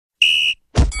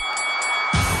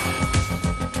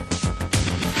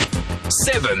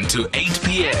7 to 8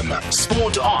 p.m.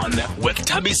 Sport On with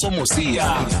Thabiso Mosia.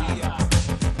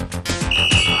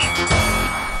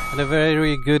 And a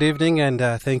very good evening, and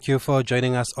thank you for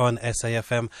joining us on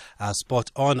SAFM Sport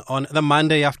On the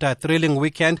Monday after a thrilling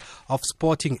weekend of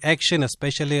sporting action,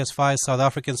 especially as far as South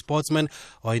African sportsmen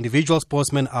or individual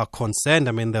sportsmen are concerned.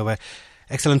 I mean, there were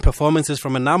excellent performances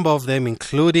from a number of them,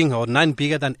 including, or none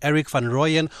bigger than Erik van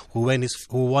Rooyen, who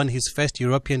won his first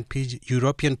European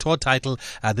Tour title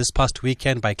this past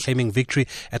weekend by claiming victory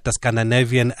at the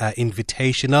Scandinavian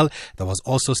Invitational. There was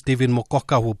also Steven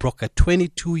Mokoka, who broke a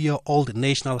 22-year-old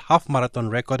national half marathon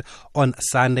record on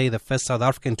Sunday, the first South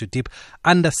African to dip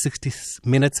under 60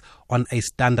 minutes on a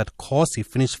standard course. He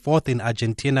finished fourth in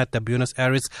Argentina at the Buenos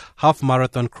Aires half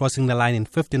marathon, crossing the line in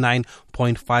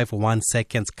 59.51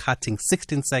 seconds, cutting 16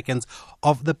 seconds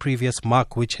of the previous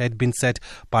mark, which had been set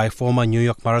by former New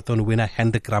York Marathon winner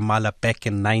Hendrik Ramala back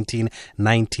in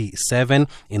 1997.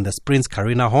 In the sprints,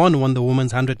 Karina Horn won the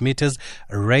women's 100 meters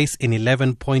race in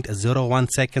 11.01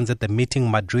 seconds at the meeting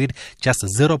Madrid, just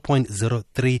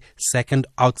 0.03 second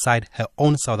outside her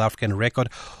own South African record.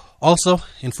 Also,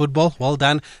 in football, well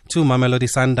done to Mamelodi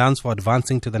Sundowns for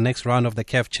advancing to the next round of the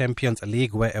CAF Champions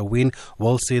League, where a win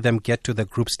will see them get to the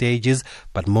group stages,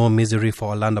 but more misery for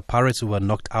Orlando Pirates, who were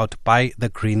knocked out by the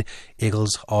Green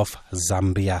Eagles of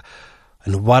Zambia.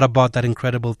 And what about that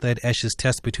incredible third Ashes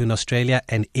test between Australia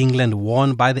and England,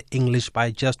 won by the English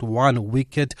by just 1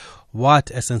 wicket?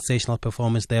 What a sensational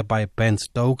performance there by Ben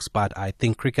Stokes, but I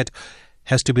think cricket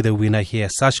has to be the winner here.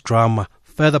 Such drama,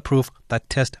 further proof that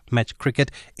test match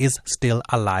cricket is still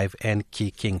alive and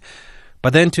kicking.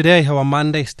 But then today, our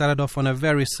Monday started off on a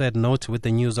very sad note with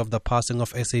the news of the passing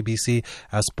of SABC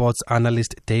sports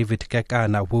analyst David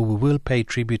Kekana, who we will pay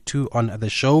tribute to on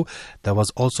the show. There was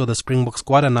also the Springbok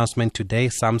squad announcement today.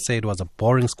 Some say it was a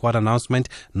boring squad announcement,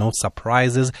 no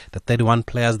surprises. The 31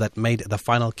 players that made the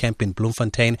final camp in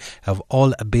Bloemfontein have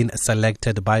all been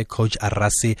selected by Coach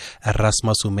Rassie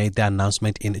Erasmus, who made the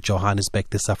announcement in Johannesburg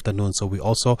this afternoon. So we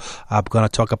also are going to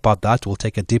talk about that. We'll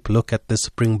take a deep look at the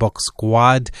Springbok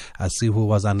squad, see who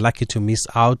was unlucky to miss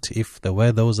out, if there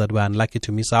were those that were unlucky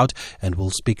to miss out, and we'll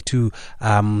speak to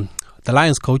the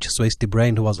Lions coach, Swys de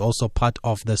Bruin, who was also part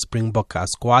of the Springbok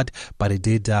squad, but he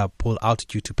did pull out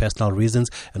due to personal reasons.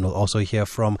 And we'll also hear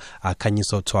from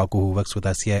Kanyiso Twaku, who works with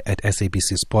us here at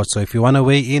SABC Sports. So if you want to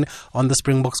weigh in on the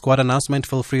Springbok squad announcement,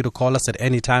 feel free to call us at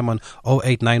any time on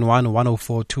 0891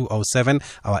 104 207.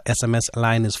 Our SMS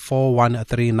line is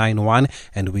 41391,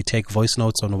 and we take voice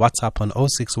notes on WhatsApp on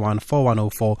 061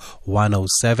 4104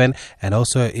 107. And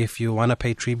also, if you want to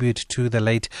pay tribute to the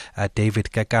late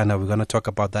David Kekana, we're going to talk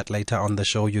about that later on the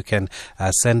show. You can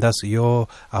send us your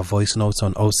voice notes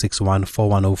on 061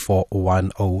 4104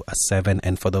 107,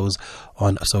 and for those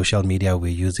on social media,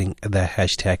 we're using the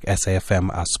hashtag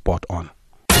SAFM Sport On.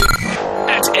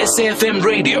 At SAFM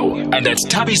Radio and at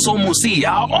Thabiso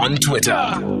Mosia on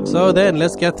Twitter. So then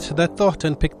let's get the thoughts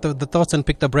and pick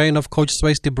the brain of Coach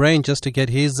Swys de Bruin just to get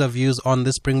his views on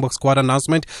this Springbok squad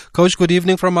announcement. Coach, good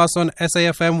evening from us on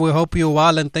SAFM. We hope you're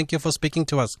well, and thank you for speaking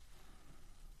to us.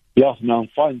 Yeah, no, I'm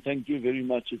fine. Thank you very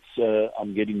much.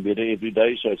 I'm getting better every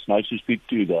day, so it's nice to speak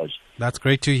to you guys. That's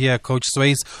great to hear, Coach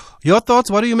Swys. Your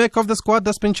thoughts, what do you make of the squad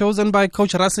that's been chosen by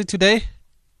Coach Rassie today?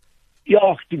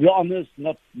 Yeah, to be honest,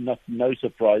 no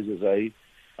surprises, eh?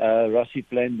 Rassie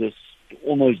planned this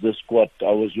squad.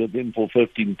 I was with him for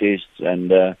 15 tests,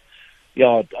 and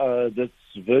that's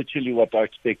virtually what I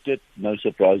expected. No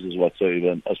surprises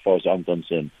whatsoever, as far as I'm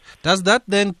concerned. Does that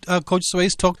then, Coach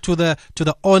Swys, talk to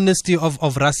the honesty of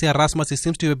Rassie Erasmus? He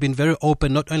seems to have been very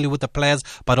open, not only with the players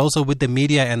but also with the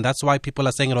media, and that's why people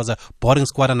are saying it was a boring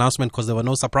squad announcement, because there were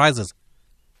no surprises.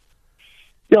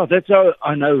 Yeah, that's how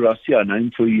I know Rassie. I know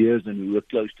him for years, and we were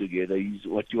close together. He's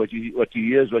what you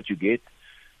hear is what you get.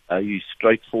 He's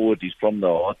straightforward. He's from the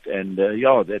heart, and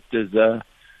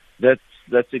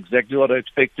that's exactly what I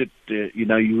expected.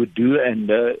 You would do, and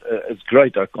it's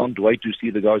great. I can't wait to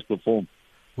see the guys perform.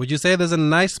 Would you say there's a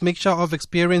nice mixture of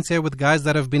experience here with guys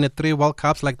that have been at 3 World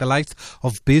Cups, like the likes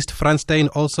of Beast Frans Steyn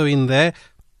also in there?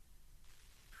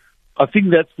 I think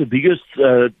that's the biggest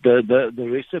the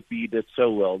recipe that's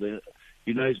so well.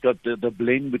 He's got the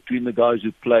blend between the guys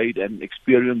who played and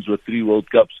experience with 3 World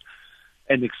Cups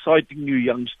and exciting new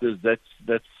youngsters.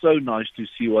 That's so nice to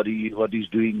see what he's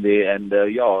doing there, and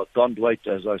can't wait,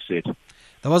 as I said.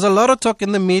 There was a lot of talk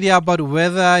in the media about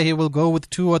whether he will go with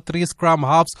 2 or 3 scrum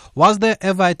halves. Was there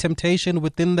ever a temptation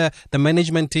within the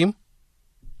management team?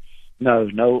 No.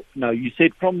 You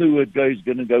said from the word go, he's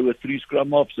going to go with 3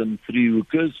 scrum halves and 3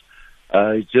 hookers.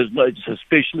 It's a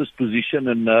specialist position,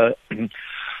 and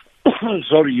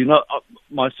sorry,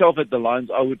 myself at the Lions,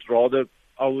 I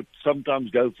I would sometimes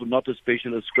go for not a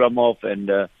specialist scrum off and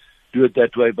do it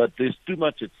that way. But there's too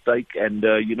much at stake, and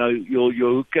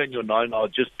your hooker and your nine are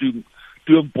just too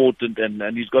important.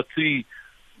 And he's got three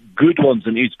good ones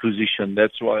in each position.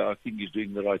 That's why I think he's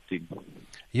doing the right thing.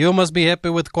 You must be happy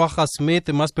with Kwagga Smith.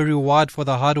 It must be reward for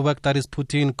the hard work that is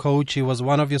put in, coach. He was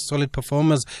one of your solid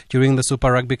performers during the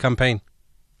Super Rugby campaign.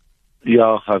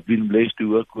 Yeah, I've been blessed to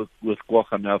work with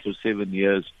Kwagga now for 7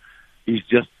 years. He's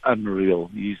just unreal.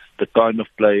 He's the kind of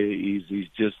player. He's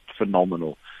just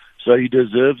phenomenal. So he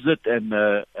deserves it, and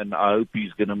I hope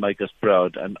he's going to make us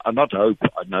proud. And I not hope,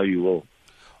 I know he will.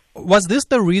 Was this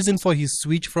the reason for his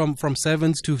switch from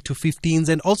sevens to 15s?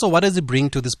 And also, what does he bring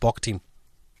to this Bok team?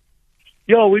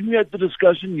 Yeah, when we had the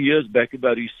discussion years back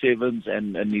about his sevens,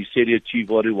 and he said he achieved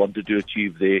what he wanted to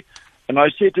achieve there. And I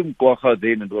said to him, Kwagga,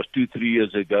 then, it was 2-3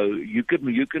 years ago, you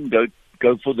can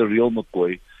go for the real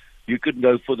McCoy. You can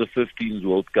go for the 15s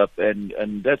World Cup,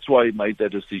 and that's why he made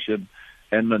that decision.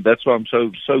 And that's why I'm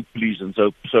so pleased and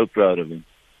so proud of him.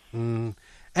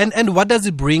 And what does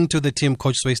he bring to the team,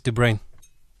 Coach Swys de Bruin?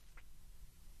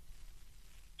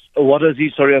 What does he?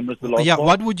 Sorry, I missed the last part.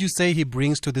 What would you say he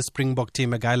brings to the Springbok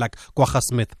team, a guy like Kwagga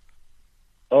Smith?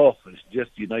 Oh, it's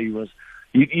just, he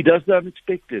does the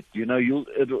unexpected. You'll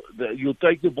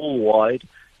take the ball wide,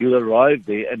 you'll arrive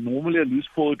there, and normally a loose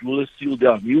forward will seal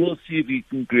down. You will see if he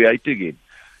can create again.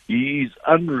 He's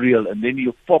unreal, and then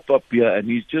he'll pop up here, and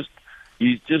he's just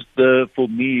for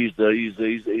me,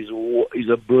 he's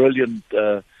a brilliant.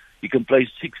 He can play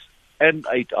 6 and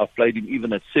 8. I've played him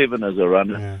even at 7 as a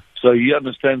runner. Yeah. So he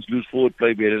understands loose forward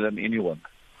play better than anyone.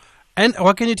 And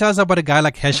what can you tell us about a guy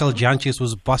like Herschel Jantjies,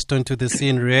 who's bust onto the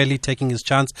scene, really taking his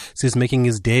chance since making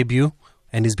his debut,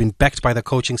 and he's been backed by the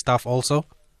coaching staff also?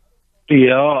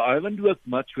 Yeah, I haven't worked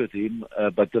much with him,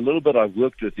 but the little bit I've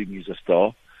worked with him, he's a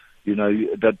star.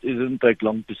 That it doesn't take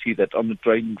long to see that on the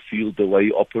training field, the way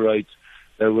he operates,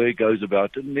 the way he goes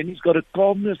about it. And then he's got a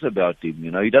calmness about him,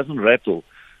 he doesn't rattle.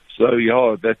 So,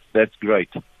 yeah, that's great.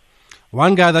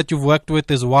 One guy that you've worked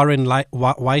with is Warren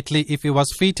Whiteley. If he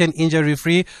was fit and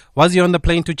injury-free, was he on the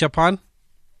plane to Japan?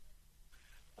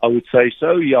 I would say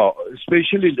so, yeah.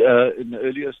 Especially in the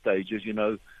earlier stages,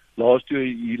 Last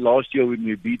year when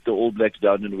we beat the All Blacks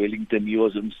down in Wellington, he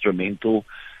was instrumental.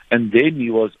 And then he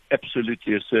was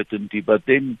absolutely a certainty. But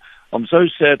then I'm so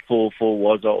sad for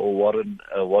Waza, or Warren,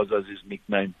 Waza's his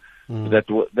nickname, that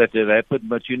it happened.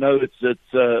 But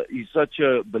he's such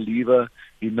a believer.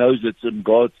 He knows it's in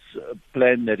God's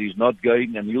plan that he's not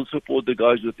going, and he'll support the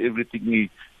guys with everything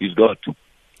he's got.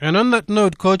 And on that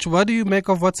note, Coach, what do you make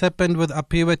of what's happened with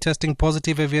Aphiwe testing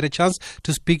positive? Have you had a chance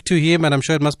to speak to him? And I'm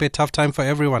sure it must be a tough time for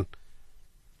everyone.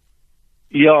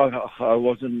 Yeah,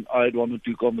 I had 1 or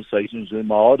 2 conversations with him.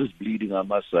 My heart is bleeding, I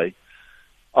must say.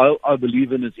 I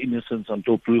believe in his innocence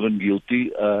until proven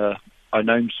guilty. I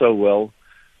know him so well.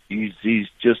 He's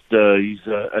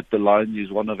at the line. He's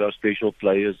one of our special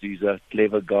players. He's a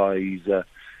clever guy. He's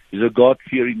a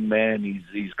God-fearing man.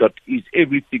 He's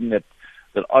everything that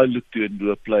I look to into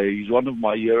a player. He's one of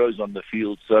my heroes on the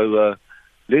field. So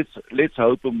let's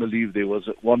hope and believe there was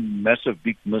one massive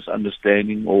big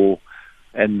misunderstanding,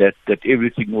 and that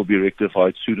everything will be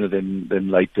rectified sooner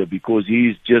than later, because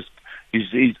he's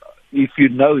if you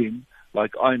know him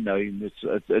like I know him, it's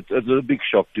a big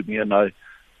shock to me.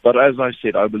 But as I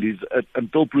said, I believe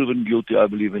until proven guilty, I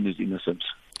believe in his innocence.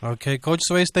 Okay, Coach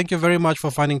Swys, thank you very much for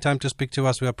finding time to speak to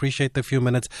us. We appreciate the few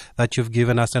minutes that you've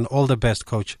given us, and all the best,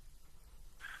 Coach.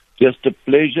 Just a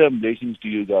pleasure and blessings to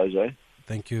you guys,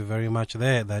 Thank you very much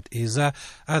there. That is the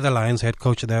Lions head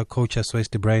coach there, Coach Swys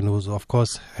de Bruin,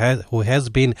 who has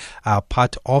been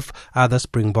part of the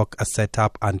Springbok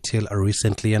setup until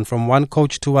recently. And from one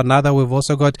coach to another, we've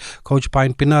also got Coach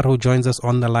Pine Pienaar, who joins us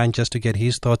on the line just to get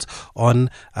his thoughts on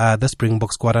the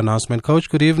Springbok squad announcement. Coach,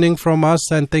 good evening from us,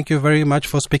 and thank you very much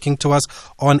for speaking to us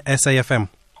on SAFM.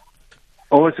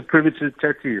 Always a privilege to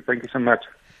chat to you. Thank you so much.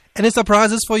 Any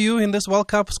surprises for you in this World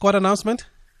Cup squad announcement?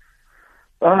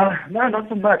 No, not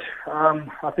so much.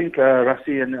 I think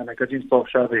Rassie and the coaching staff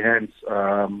show their hands,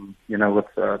 with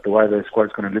the way the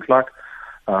squad's going to look like.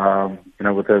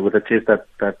 With the teams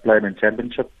that played in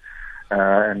championship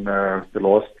and the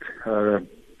last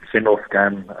send-off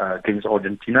game against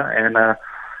Argentina, and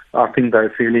I think they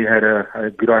really had a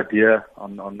good idea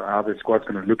on how the squad's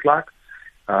going to look like.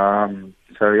 I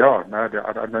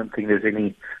don't think there's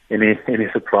any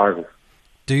surprises.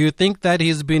 Do you think that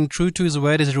he's been true to his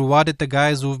word, has rewarded the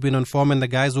guys who've been on form and the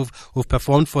guys who've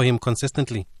performed for him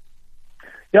consistently?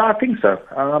 Yeah, I think so.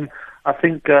 I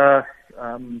think the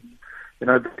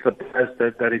players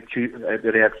that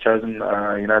he has chosen,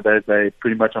 they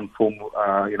pretty much on form.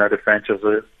 The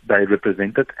franchises they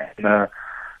represented, and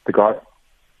the guys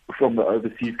from the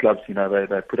overseas clubs,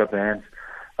 they put up their hands,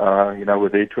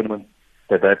 with their tournament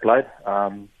that they played.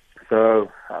 So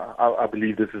I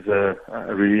believe this is a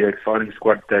really exciting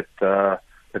squad that's going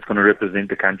to represent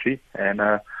the country, and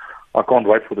I can't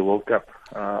wait for the World Cup.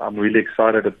 I'm really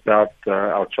excited about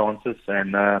our chances,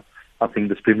 and I think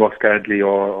the Springboks currently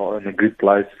are in a good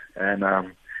place, and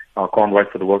I can't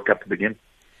wait for the World Cup to begin.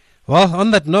 Well, on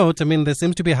that note, there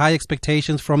seems to be high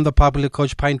expectations from the public.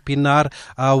 Coach Pine Pienaar,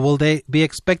 will they be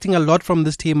expecting a lot from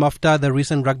this team after the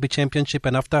recent rugby championship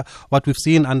and after what we've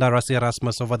seen under Rassie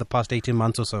Erasmus over the past 18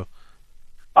 months or so?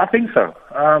 I think so.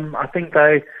 I think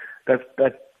they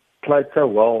played so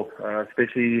well,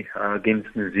 especially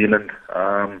against New Zealand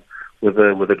with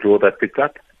the draw they picked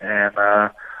up, and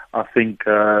I think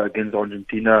against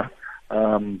Argentina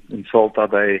in Salta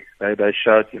they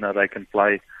showed they can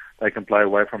play. They can play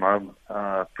away from home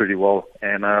pretty well,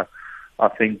 and I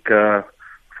think for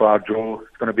our draw,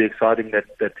 it's going to be exciting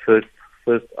that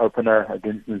first opener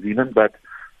against New Zealand. But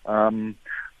I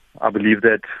believe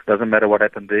that doesn't matter what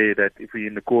happened there. That if we're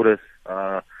in the quarters,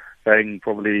 playing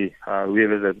probably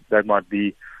whoever that might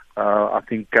be, I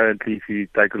think currently, if you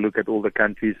take a look at all the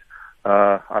countries,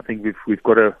 I think we've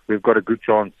got a good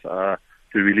chance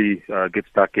to really get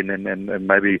stuck in and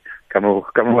maybe come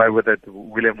away with that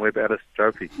William Webb Ellis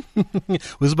trophy.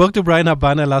 We spoke to Brian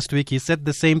Habana last week. He said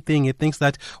the same thing. He thinks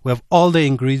that we have all the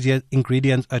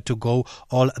ingredients to go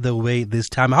all the way this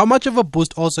time. How much of a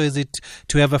boost also is it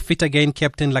to have a fit again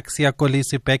captain like Siya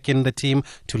Kolisi back in the team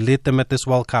to lead them at this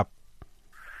World Cup?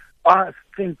 I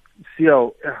think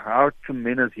Siya, how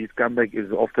tremendous his comeback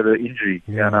is after the injury.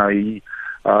 Yeah.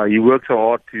 He worked so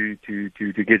hard to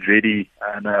get ready,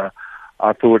 and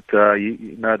I thought,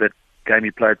 that game he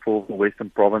played for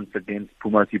Western Province against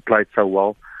Pumas, he played so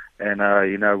well. And,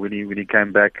 when he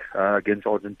came back against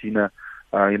Argentina,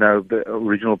 the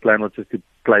original plan was just to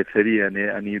play 30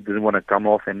 and he didn't want to come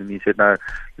off. And he said, no,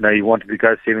 he wanted to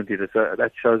go 70. So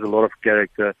that shows a lot of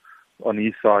character on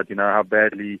his side, how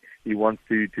badly he wants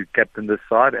to captain this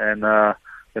side. And,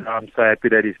 I'm so happy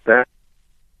that he's back.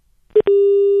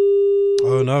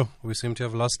 Oh no, we seem to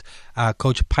have lost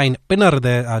Coach Pine Pienaar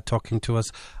there talking to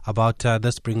us about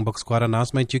the Springbok squad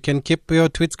announcement. You can keep your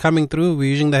tweets coming through. We're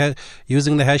using the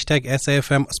hashtag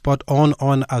SAFM Spot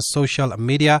on social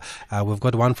media. We've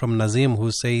got one from Nazim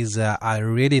who says, I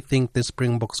really think the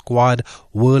Springbok squad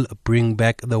will bring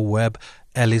back the Webb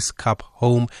Ellis Cup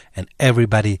home, and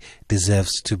everybody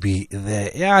deserves to be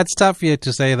there. Yeah, it's tough here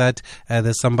to say that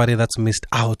there's somebody that's missed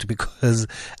out, because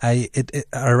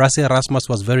Rassie Erasmus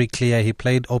was very clear. He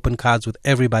played open cards with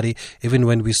everybody. Even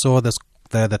when we saw the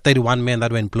 31 men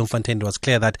that were in Bloemfontein, it was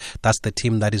clear that that's the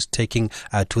team that is taking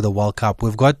to the World Cup.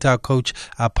 We've got Coach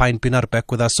Pine Pienaar back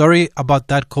with us. Sorry about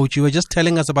that, Coach. You were just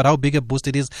telling us about how big a boost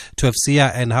it is to have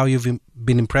Siya and how you've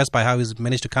been impressed by how he's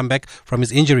managed to come back from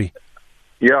his injury.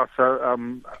 Yeah, so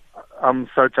I'm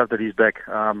so chuffed that he's back.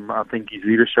 I think his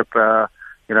leadership,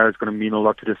 is going to mean a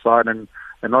lot to the side, and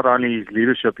not only his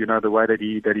leadership, the way that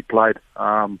he played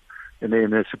in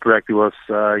the Super Rugby was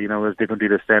definitely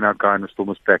the standout guy in the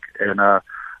Stormers pack, and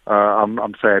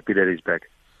I'm so happy that he's back.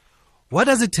 What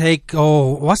does it take,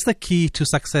 or what's the key to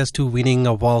success to winning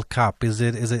a World Cup? Is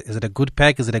it a good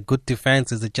pack? Is it a good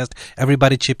defense? Is it just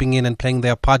everybody chipping in and playing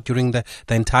their part during the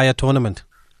entire tournament?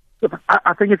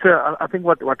 I think I think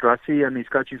what Rassie and his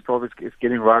coaching staff is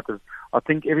getting right is, I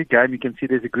think every game you can see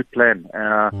there's a good plan.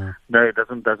 No, it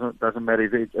doesn't matter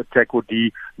if it's attack or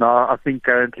D. No, I think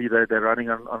currently they're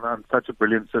running on such a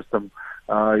brilliant system.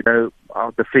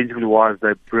 Defensively wise,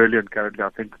 they're brilliant currently. I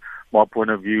think, my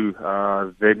point of view,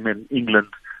 them in England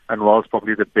and Wales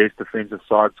probably the best defensive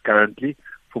sides currently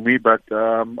for me. But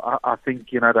I think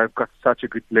they've got such a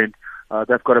good blend.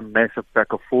 They've got a massive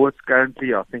pack of forwards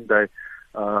currently. I think they.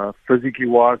 Physically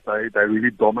wise, they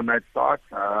really dominate sides.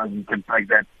 You can take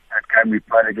that game we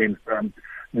played against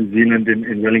New Zealand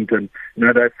in Wellington.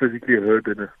 they physically hurt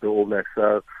the All Blacks.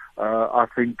 So I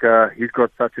think he's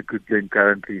got such a good blend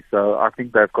currently. So I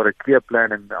think they've got a clear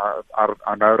plan, and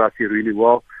I know Rassie really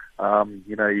well.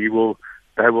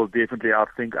 They will definitely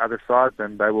outthink other sides,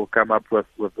 and they will come up with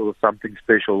something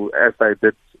special, as they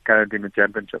did currently in the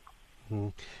championship.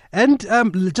 And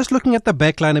just looking at the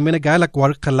backline, a guy like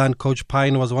Warwick Khalan, Coach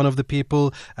Pine, was one of the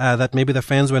people that maybe the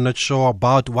fans were not sure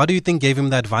about. What do you think gave him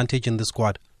the advantage in the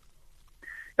squad?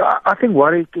 I think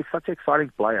Warwick is such an exciting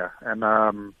player,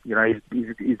 and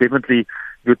he's definitely.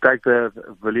 You take the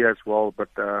Villiers as well, but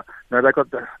they've got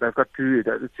two.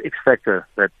 It's X factor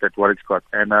that Warwick's got,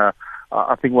 and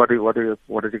I think what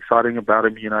is exciting about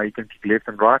him, he can kick left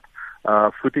and right.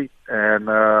 Footy, and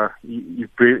you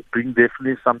bring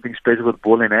definitely something special with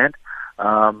ball in hand,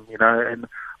 and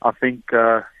I think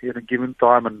given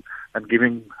time and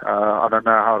giving, I don't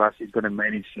know how Rassi's going to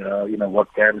manage,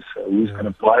 what games, who's going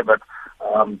to play, but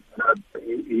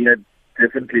he had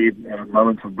definitely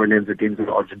moments of brilliance against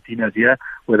Argentina here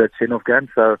with that send-off game.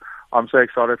 So I'm so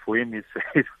excited for him.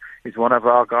 He's one of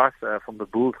our guys from the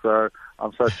Bulls. So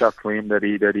I'm so chuffed for him that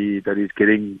he's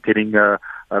getting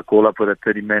a call up with a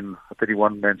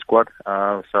 31-man squad.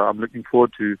 So I'm looking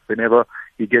forward to whenever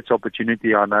he gets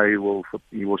opportunity. I know he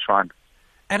will shine.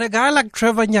 And a guy like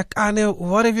Trevor Nyakane,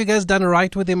 what have you guys done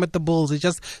right with him at the Bulls? He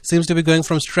just seems to be going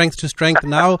from strength to strength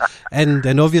now, and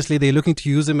obviously they're looking to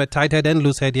use him at tight head and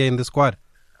loose head here in the squad.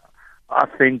 I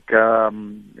think,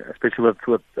 especially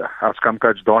with our scrum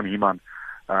coach Don Heeman,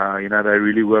 they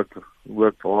really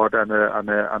worked hard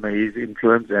under his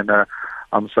influence, and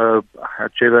I'm so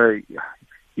Trevor.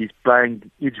 He's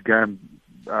playing each game,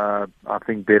 I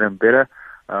think, better and better.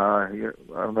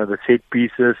 The set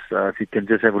pieces, if you can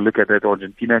just have a look at that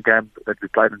Argentina game that we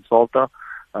played in Salta,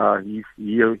 he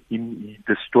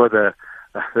destroyed the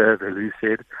loose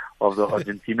head of the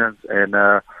Argentinians, and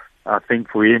I think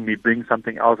for him, he brings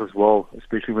something else as well,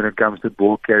 especially when it comes to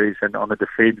ball carries and on the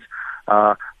defense.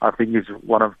 I think he's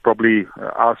one of probably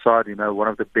our side, one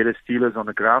of the better stealers on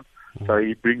the ground. So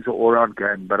he brings an all-round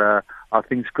game. But I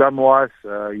think scrum-wise,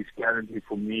 he's currently,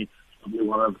 for me, probably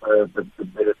one of the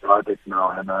better targets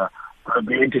now. And it'll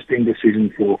be an interesting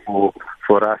decision for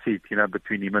Rassie,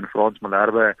 between him and Frans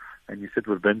Malherbe. And you sit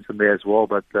with Vincent there as well.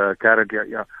 But currently,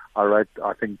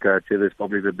 I think Trevor is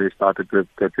probably the best starter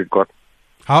that we've got.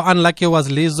 How unlucky was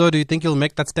Lizzo? Do you think he'll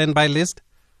make that standby list?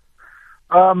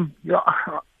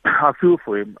 I feel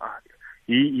for him.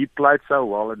 He played so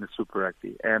well in the Super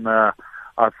Rugby, and I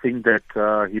think that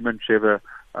him and Trevor,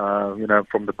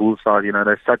 from the Bulls side,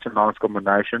 they're such a nice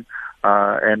combination.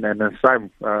 And the same,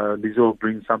 Lizzo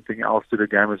brings something else to the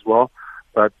game as well.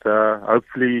 But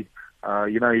hopefully,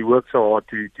 he works so hard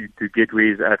to get where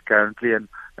he's at currently,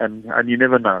 and you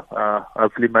never know.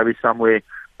 Hopefully, maybe somewhere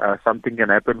something can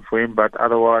happen for him. But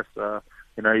otherwise,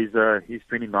 he's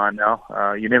 29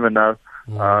 now. You never know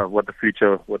what the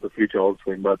future holds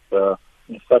for him. But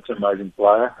he's such an amazing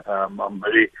player. I'm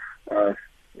very,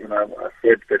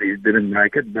 sad that he didn't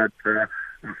make it, but I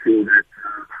feel that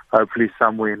hopefully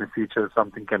somewhere in the future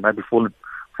something can maybe fall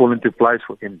into place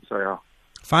for him. So yeah.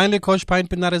 Finally, Coach Pine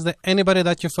Pienaar, is there anybody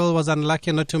that you feel was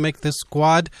unlucky not to make this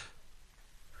squad?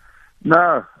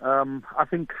 No, I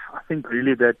think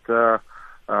really that the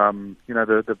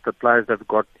players that have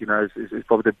got is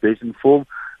probably the best in form.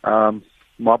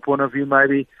 My point of view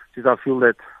maybe is I feel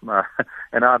that,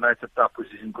 and I know it's a tough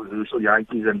position because there's also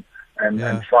Yankees and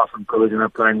Faf and College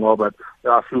playing well, but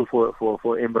I feel for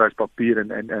Embrys Papier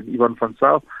and Ivan van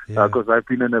Zyl because they've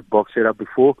been in a box setup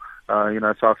before. So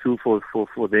I feel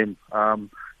for them.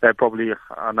 They probably,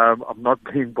 I know I'm not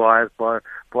being biased by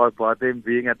them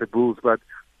being at the Bulls, but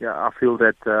yeah, I feel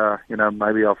that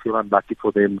maybe I feel unlucky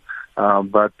for them.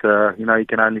 But you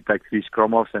can only take 3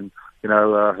 scrum-offs, and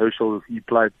Herschel, he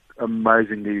played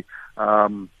amazingly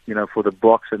for the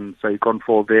box, and so you can't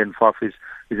fall there, and Faf is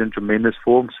in tremendous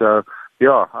form. So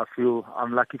yeah, I feel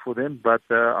unlucky for them, but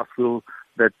I feel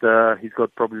that he's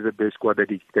got probably the best squad that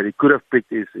he could have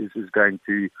picked is going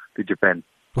to Japan.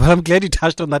 Well, I'm glad you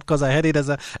touched on that because I had it as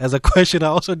a question. I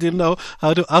also didn't know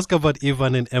how to ask about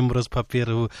Ivan and Embrys Papier,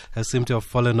 who seem to have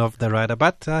fallen off the radar.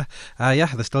 But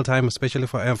there's still time, especially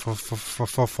for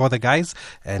the guys.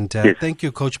 And yes. Thank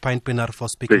you, Coach Pine Pienaar, for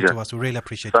speaking to us. We really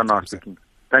appreciate it. So nice speaking.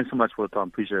 Thanks so much for the time.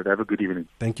 Appreciate it. Have a good evening.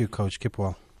 Thank you, Coach. Keep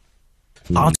well.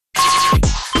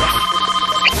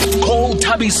 Call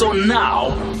Thabiso now,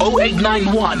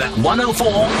 0891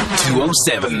 104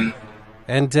 207.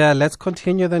 And let's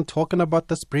continue then talking about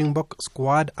the Springbok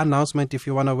squad announcement. If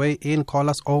you want to weigh in, call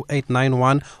us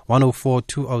 0891 104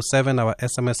 207. Our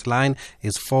SMS line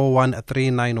is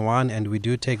 41391, and we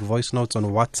do take voice notes on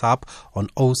WhatsApp on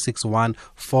 061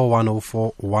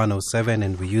 4104 107,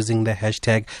 and we're using the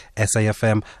hashtag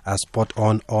SAFM Spot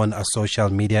on social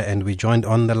media. And we're joined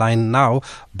on the line now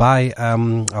by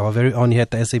our very own here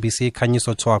at the SABC,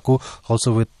 Kanyiso Twaku,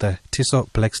 also with the Tiso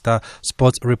Blackstar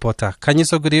sports reporter.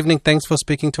 Kanyiso, good evening. Thanks for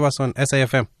speaking to us on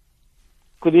SAFM.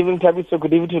 Good evening, Thabiso.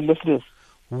 Good evening to listeners.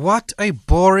 What a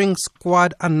boring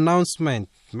squad announcement.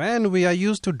 Man, we are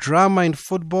used to drama in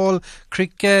football,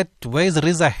 cricket. Where's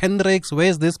Riza Hendricks?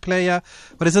 Where's this player?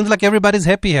 But it seems like everybody's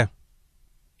happy here.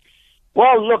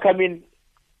 Well, look, I mean,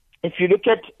 if you look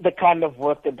at the kind of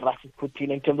work that Rassie put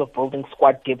in terms of building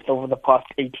squad depth over the past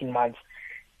 18 months,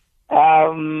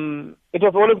 it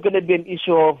was always going to be an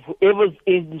issue of whoever's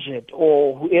injured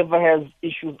or whoever has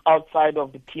issues outside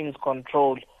of the team's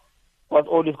control was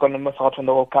always going to miss out on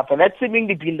the World Cup. And that's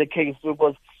seemingly been the case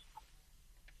because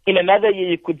in another year,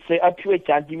 you could say Aphiwe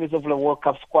Jantjies of the World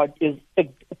Cup squad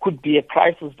could be a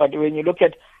crisis. But when you look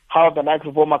at how the likes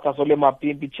of Makazole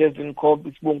Mapimpi, Cheslin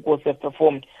Kolbe, Sbunkos have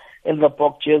performed in the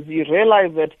Bok jersey, you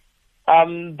realize that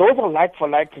those are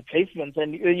like-for-like replacements.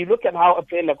 And when you look at how a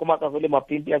player like Makazole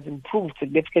Mapimpi has improved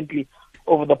significantly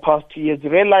over the past 2 years, you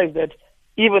realize that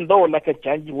even though like a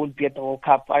Jantjie won't be at the World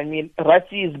Cup, I mean,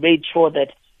 Rassie has made sure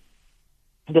that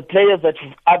the players the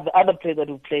other players that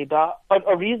have played are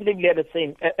reasonably at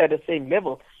the same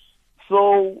level.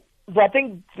 So I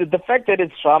think the fact that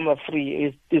it's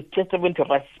drama-free is testament to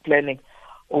Rassie's planning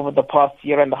over the past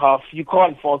year and a half. You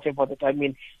can't fault him for that. I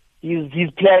mean,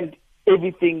 he's planned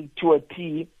everything to a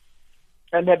T,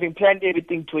 and having planned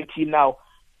everything to a T now,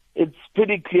 it's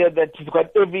pretty clear that he's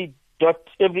got every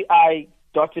I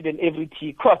dotted and every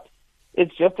T crossed.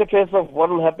 It's just a case of what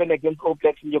will happen against All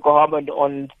Blacks in Yokohama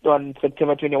on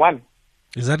September 21.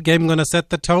 Is that game going to set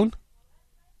the tone?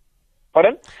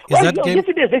 Pardon? Yes, it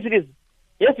is.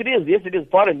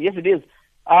 Pardon. Yes, it is.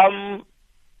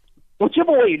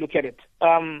 Whichever way you look at it,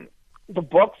 the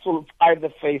Boks will either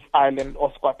face Ireland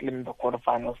or Scotland in the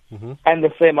quarterfinals. Mm-hmm. And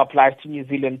the same applies to New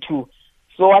Zealand too.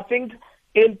 So I think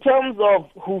in terms of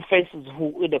who faces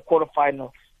who in the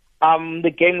quarterfinal, the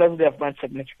game doesn't have much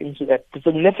significance to that. The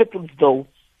significance, though,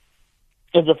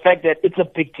 is the fact that it's a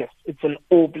big test. It's an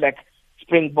All Black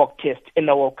Springbok test in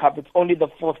the World Cup. It's only the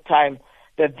fourth time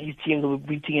that these teams will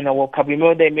be meeting in a World Cup.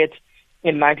 Remember, they met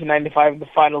in 1995 in the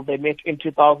final. They met in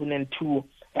 2002.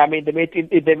 I mean, they met in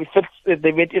the third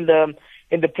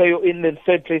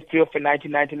place playoff in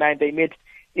 1999. They met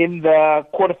in the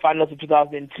quarterfinals in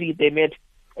 2003. They met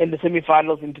in the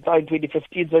semifinals in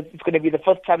 2015. So it's going to be the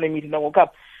first time they meet in the World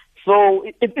Cup. So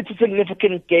it's a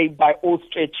significant game by any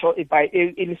stretch of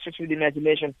the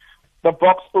imagination. The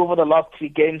Boks over the last 3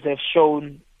 games have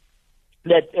shown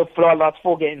that, for our last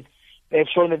 4 games, they've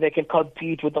shown that they can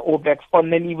compete with the All Blacks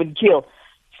on an even keel.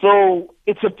 So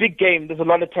it's a big game. There's a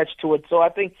lot attached to it. So I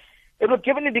think it will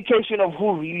give an indication of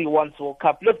who really wants World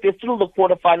Cup. Look, there's still the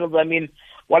quarterfinals. I mean,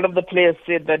 one of the players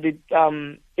said that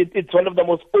it's one of the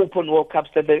most open World Cups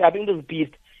that I think this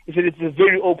Beast. He said it's a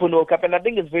very open World Cup, and I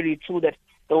think it's very true that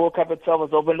the World Cup itself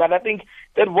is open. But I think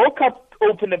that World Cup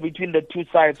opener between the two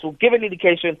sides will give an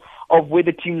indication of where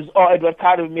the teams are and what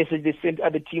kind of message they send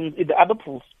other teams in the other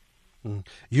pools.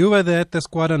 You were there at the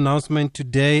squad announcement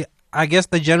today. I guess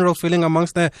the general feeling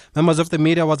amongst the members of the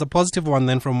media was a positive one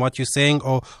then from what you're saying,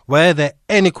 or were there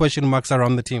any question marks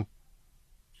around the team?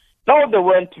 No, there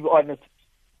weren't, to be honest.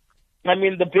 I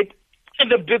mean, the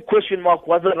big question mark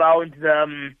was around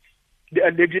the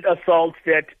alleged assault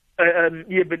that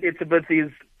Eben Etzebeth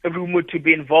is rumored to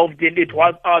be involved in. It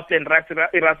was asked, and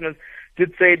Erasmus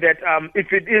did say that if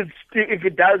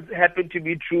it does happen to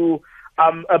be true,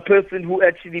 a person who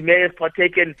actually may have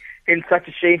partaken in such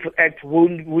a shameful act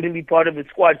wouldn't be part of the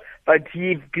squad, but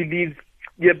he believes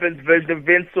Eben's version of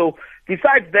events. So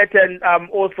besides that, and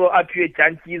also Aphiwe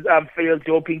Jantjie's failed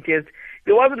doping test,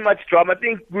 there wasn't much drama. I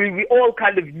think we all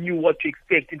kind of knew what to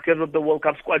expect in terms of the World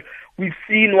Cup squad. We've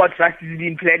seen what Rassie's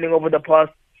been planning over the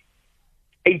past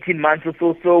 18 months or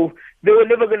so, so they were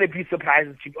never going to be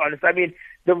surprises, to be honest. I mean,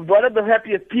 one of the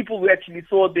happiest people we actually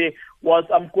saw there was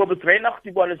Kobus Reinach,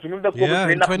 to be honest. Remember Kobus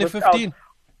Reinach? In 2015.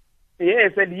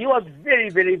 Yes, and he was very,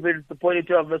 very, very disappointed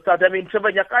to have the start. I mean,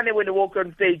 Trevor Nyakane, when he walked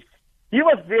on stage, he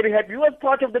was very happy. He was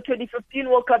part of the 2015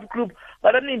 World Cup group.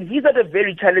 But I mean, he's had a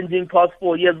very challenging past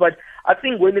 4 years. But I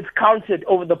think when it's counted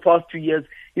over the past 2 years,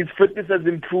 his fitness has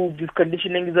improved, his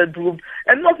conditioning has improved,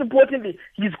 and most importantly,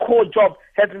 his core job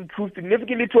has improved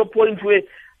significantly to a point where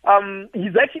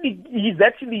he's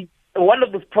actually one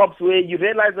of those props where you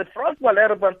realize that Francois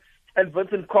Lerban and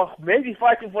Vincent Koch may be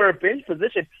fighting for a bench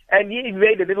position, and he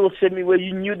made a little shimmy where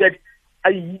you knew that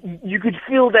you could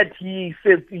feel that he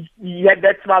said he had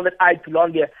that smile that I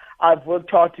belong here. I've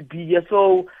worked hard to be here.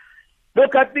 So,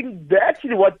 look, I think the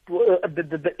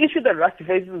issue that Rassie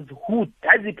faces is who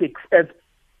does he pick as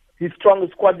his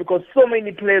strongest squad, because so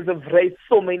many players have raised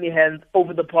so many hands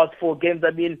over the past 4 games.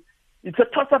 I mean, it's a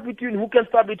toss-up between who can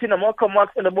start between Amaka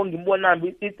Marks and Abongi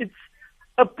Mbonambi. It's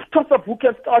a toss-up who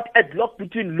can start at lock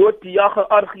between Loti, Yaha,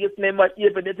 Archies, Neymar,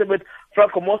 Eben Etzebeth,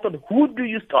 Franco Mostert. Who do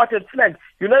you start at flank?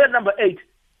 You know that number 8.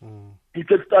 You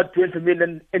can start Dwayne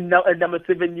Vermeulen, and now at number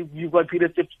 7 you've got Peter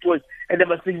Steptoe, and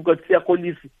number 6 you've got Siya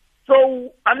Kolisi.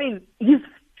 So, I mean, his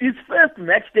first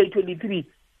match day 23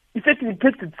 effectively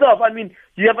picks itself. I mean,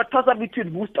 you have a toss-up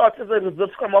between who starts as a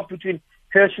reserve scrum off between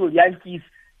Herschel, Yankees,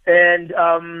 and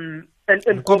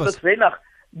Kobus Reinach.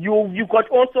 You got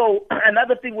also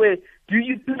another thing where do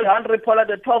you play Andre Pollard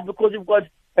at 12 because you've got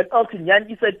an Elton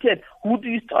Yankees at 10? Who do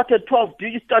you start at 12? Do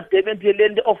you start Devin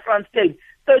Bielende or Frans Steyn?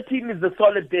 13 is the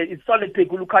solid there. It's solid pick.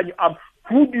 Who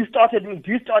do you start at?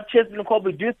 Do you start Cheslin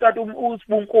Kolbe? Do you start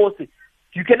Spoon Corsi?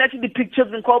 You can actually pick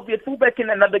Cheslin Kolbe at fullback in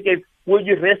another game where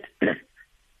you rest,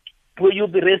 where you'll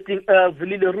be resting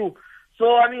Willie Leroux.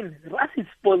 So I mean, Russ is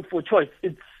spoiled for choice.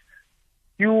 It's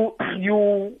you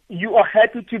are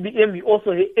happy to be him. You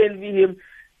also envy him.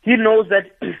 He knows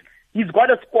that he's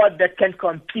got a squad that can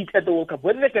compete at the World Cup.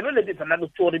 Whether they can win it, it's another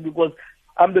story because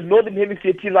the Northern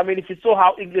Hemisphere team, I mean, if you saw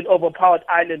how England overpowered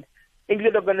Ireland,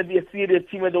 England are going to be a serious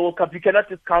team at the World Cup. You cannot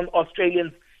discount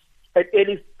Australians at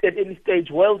any stage.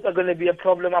 Wales are going to be a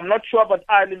problem. I'm not sure about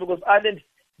Ireland because Ireland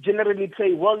generally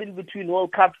play well in between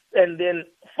World Cups and then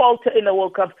falter in a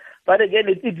World Cup. But again,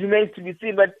 it remains to be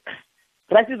seen. But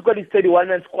Russell's got his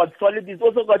 31-man squad solid. He's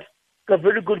also got a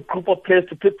very good group of players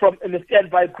to pick from in the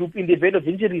standby group in the event of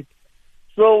injuries.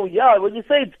 So, yeah, when you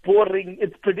say it's boring,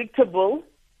 it's predictable.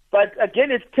 But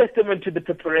again, it's testament to the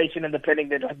preparation and the planning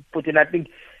that Russ put in. I think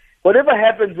whatever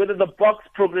happens, whether the Boks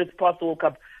progress past the World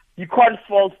Cup, you can't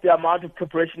fault the amount of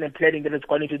preparation and planning that has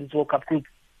gone into this World Cup group.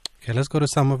 Okay, let's go to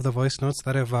some of the voice notes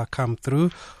that have come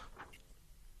through.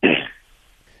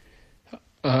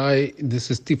 Hi, this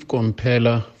is Steve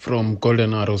Kompela from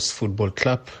Golden Arrows Football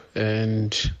Club,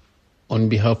 and on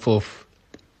behalf of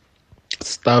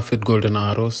staff at Golden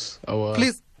Arrows,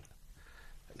 Please.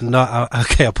 No,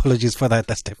 okay, apologies for that.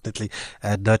 That's definitely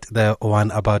not the one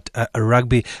about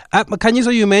rugby.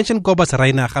 Kanyiso, you mentioned Kobus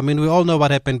Reinach. I mean, we all know what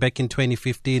happened back in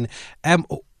 2015.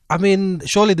 I mean,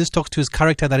 surely this talks to his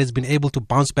character that he's been able to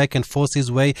bounce back and force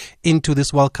his way into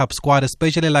this World Cup squad,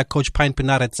 especially like Coach Pine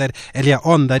Pienaar had said earlier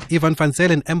on that Ivan van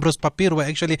Zyl and Ambrose Papier were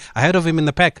actually ahead of him in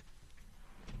the pack.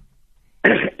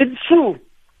 It's true.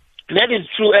 That is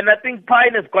true. And I think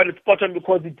Pine has got it spot on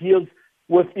because he deals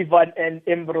with Ivan and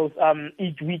Ambrose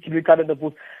each week in Ricardo the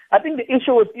Booth. I think the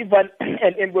issue with Ivan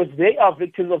and Ambrose, they are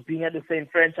victims of being at the same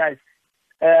franchise.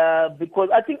 Because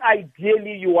I think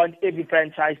ideally you want every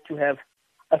franchise to have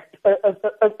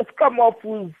a scrum off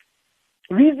who's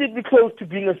reasonably close to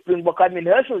being a Springbok. I mean,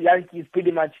 Herschel Yankees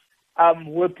pretty much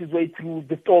worked his way through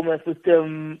the Stormer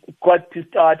system, got to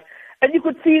start. And you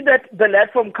could see that the lad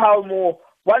from Calmore,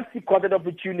 once he got an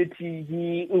opportunity,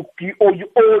 you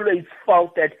always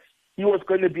felt that he was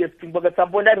going to be a Springbok at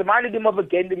some point. I reminded him of a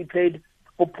game that he played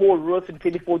for Paul Roos in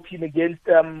 2014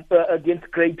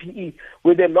 against Grey PE,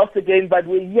 where they lost the game, but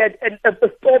where he had a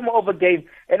storm of a game.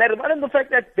 And I reminded him of the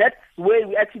fact that that's where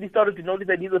we actually started to notice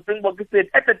that he's a Springbok. He said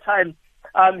at the time,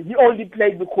 he only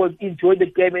played because he enjoyed the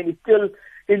game, and he still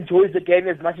enjoys the game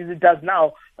as much as he does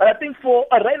now. But I think for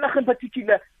Reinach in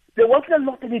particular, there wasn't a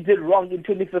lot that he did wrong in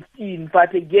 2015,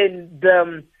 but again,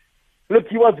 look,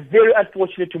 he was very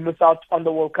unfortunate to miss out on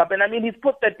the World Cup. And I mean, he's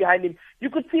put that behind him. You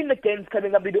could see in the games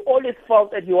coming up, he always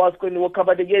felt that he was going to World Cup.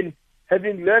 But again,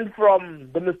 having learned from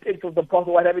the mistakes of the past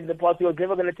or what happened in the past, he was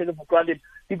never going to take it for granted.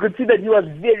 You could see that he was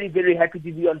very, very happy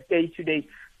to be on stage today.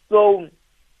 So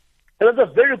it was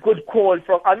a very good call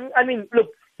from, I mean, look,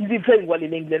 he's been playing well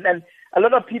in England. And a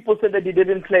lot of people said that he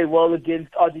didn't play well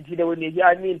against Argentina when he,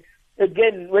 I mean,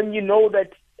 again, when you know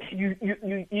that he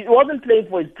wasn't playing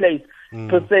for his place,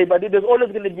 per se, but it was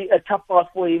always going to be a tough task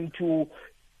for him to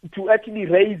actually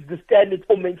raise the standards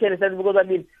or maintain the standards because, I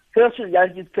mean, Herschel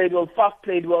Yankees played well, Faf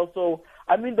played well, so,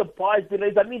 I mean, the bar has been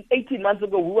raised. I mean, 18 months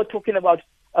ago, we were talking about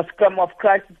a scrum of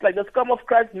Christ. It's like the scrum of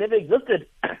Christ never existed.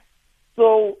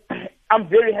 So, I'm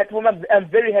very happy for him. I'm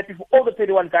very happy for all the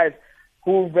 31 guys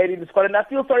who made in the squad, and I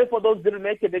feel sorry for those who didn't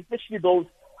make it, especially those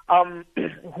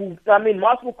who, I mean,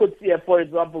 Marco Coetzee, for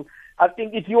example. I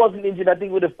think if he wasn't injured, I think he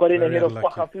would have got in ahead of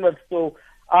Kwagga. So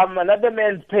another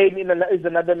man's pain is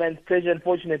another man's pleasure,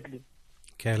 unfortunately.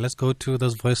 Okay, let's go to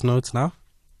those voice notes now.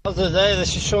 The other day,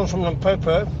 this is Sean from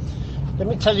Limpopo. Let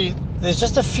me tell you, there's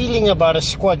just a feeling about a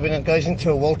squad when it goes into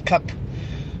a World Cup.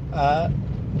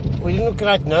 We didn't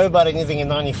quite know about anything in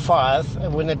 '95,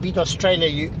 and when they beat Australia,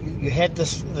 you had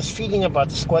this feeling about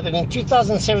the squad. And in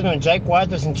 2007, when Jake White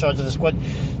was in charge of the squad,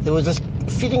 there was this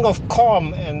feeling of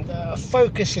calm and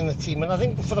focus in the team. And I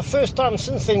think for the first time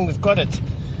since then, we've got it.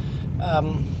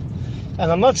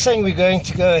 And I'm not saying we're going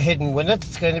to go ahead and win it.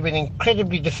 It's going to be an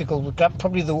incredibly difficult World Cup,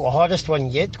 probably the hardest one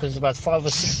yet, because there's about 5 or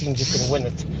 6 teams who can win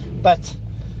it. But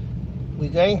we're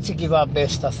going to give our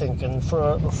best, I think. And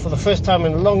for the first time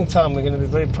in a long time, we're going to be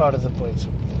very proud of the boys.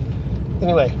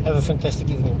 Anyway, have a fantastic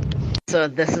evening. So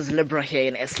this is Libra here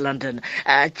in East London.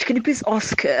 Can you please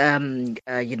ask,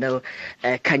 Kanyiso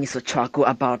Chwaku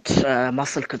about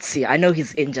Marcel Coetzee? I know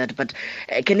he's injured, but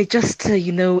can you just,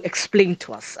 explain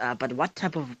to us about what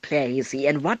type of player is he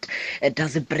and what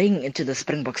does he bring into the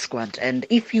Springbok squad? And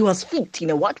if he was fit,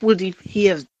 what would he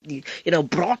have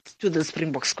brought to the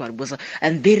Springbok squad was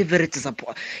and very, very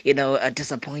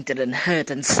disappointed and hurt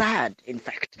and sad, in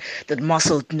fact, that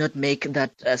Marcel did not make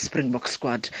that Springbok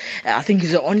squad. I think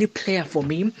he's the only player for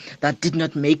me that did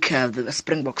not make the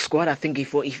Springbok squad. I think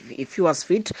if he was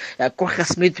fit, Kwagga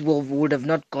Smith would have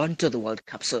not gone to the World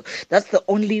Cup. So that's the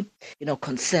only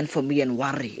concern for me and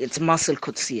worry. It's Marcel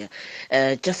Coetzee.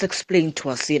 Just explain to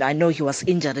us. I know he was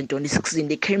injured in 2016.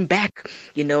 They came back.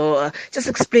 Just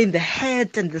explain the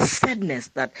hurt and the sadness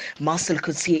that Marcel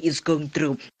Coetzee is going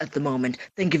through at the moment.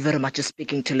 Thank you very much for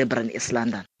speaking to Libra in East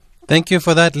London. Thank you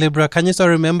for that, Libra. Can you still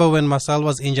remember when Marcel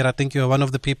was injured? I think you were one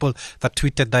of the people that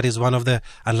tweeted that he's one of the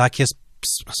unluckiest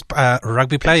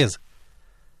rugby players.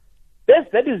 Yes,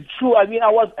 that is true. I mean, I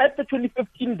was at the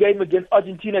 2015 game against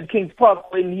Argentina at Kings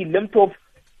Park when he limped off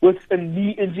with a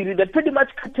knee injury that pretty much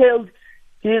curtailed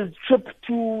his trip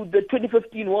to the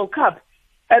 2015 World Cup.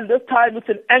 And this time it's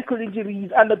an ankle injury.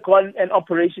 He's undergone an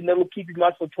operation that will keep him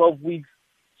out for 12 weeks.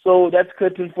 So that's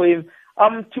curtain for him.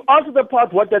 To answer the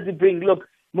part, what does he bring? Look,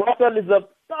 Marcel is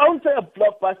I won't say a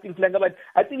blockbusting flanker, but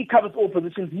I think he covers all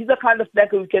positions. He's the kind of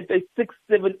flanker who can play 6,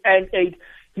 7, and 8.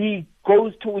 He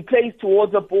plays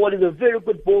towards the ball. He's a very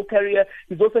good ball carrier.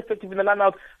 He's also effective in the line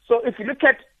out. So if you look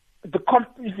at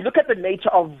the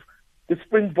nature of the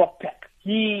Springbok pack,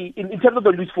 in terms of the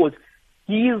loose forwards,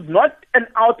 he is not an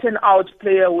out-and-out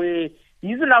player where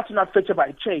he's an out-and-out fetcher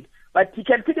by trade, but he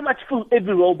can pretty much fill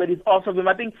every role that is asked of him.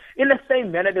 I think in the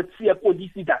same manner that Siya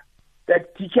Kolisi does,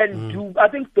 that he can do. I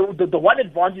think the one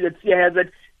advantage that Siya has,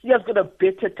 that Siya's got a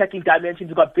better attacking dimension,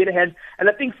 he's got better hands, and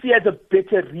I think Siya is a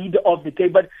better reader of the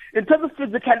game. But in terms of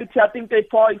physicality, I think they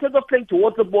par. In terms of playing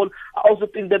towards the ball, I also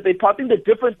think that they par. I think the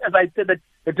difference, as I said, that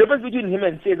the difference between him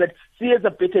and Siya is that Siya is a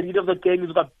better reader of the game,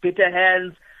 he's got better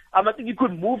hands. I think you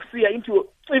could move Siya into.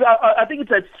 I think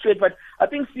it's a straight, but I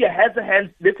think Siya has the hands.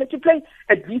 They said to play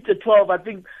at least a 12. I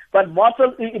think, but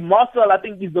Marcel, I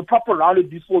think is the proper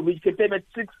rounded this forward, which can play at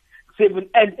 6, 7,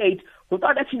 and 8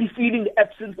 without actually feeling the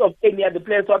absence of any other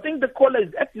player. So I think the caller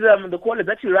is actually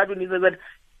right when he says that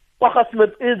Kwagga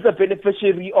Smith is a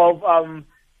beneficiary of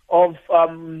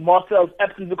Marcel's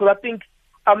absence, because I think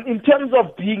in terms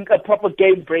of being a proper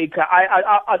game breaker,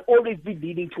 I'd always be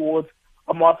leaning towards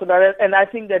Marcel, and I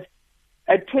think that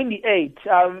at 28,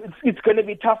 it's going to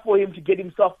be tough for him to get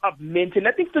himself up mentally.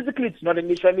 I think physically it's not an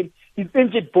issue. I mean, he's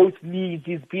injured both knees,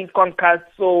 he's been concussed,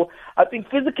 so I think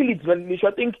physically it's not an issue.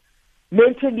 I think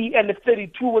mentally, and at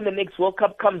 32, when the next World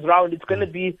Cup comes around, it's going to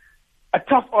be a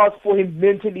tough ask for him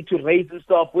mentally to raise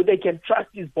himself, whether he can trust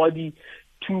his body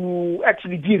to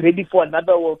actually be ready for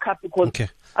another World Cup, because,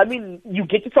 I mean, you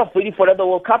get yourself ready for another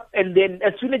World Cup, and then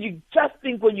as soon as you just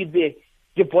think when you're there,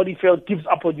 your body gives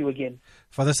up on you again.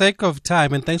 For the sake of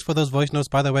time, and thanks for those voice notes,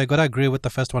 by the way, I got to agree with the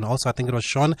first one also. I think it was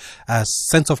Sean, a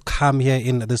sense of calm here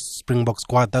in this Springbok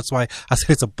squad. That's why I said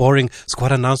it's a boring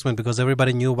squad announcement, because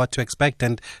everybody knew what to expect,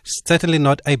 and certainly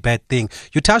not a bad thing.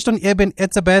 You touched on Eben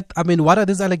Etzebeth. I mean, what are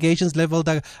these allegations leveled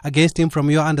against him from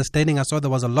your understanding? I saw there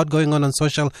was a lot going on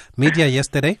social media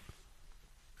yesterday.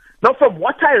 Now, from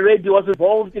what I read, he was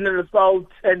involved in an assault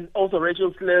and also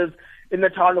racial slurs in the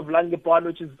town of Langebaan,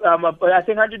 which is, I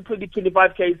think,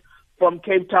 125 km from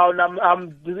Cape Town.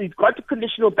 He's got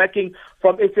conditional backing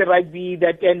from SA Rugby,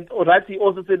 and Rassie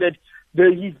also said that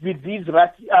he believes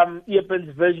Rassie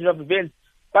Eben's version of events.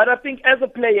 But I think as a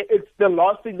player, it's the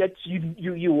last thing that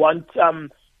you want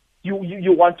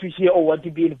you want to hear or want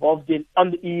to be involved in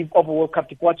on the eve of a World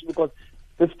Cup watch, because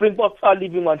the Springboks are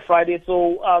leaving on Friday.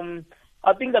 So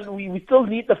I think that we still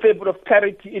need a fair bit of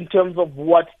clarity in terms of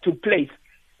what took place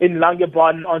in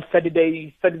Langebaan on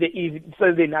Saturday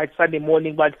night, Sunday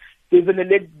morning. But there is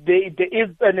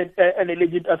an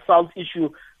alleged assault issue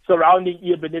surrounding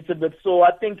Eben Etzebeth. So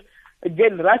I think,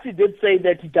 again, Rassie did say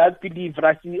that he does believe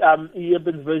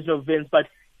Eben's version of events. But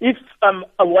if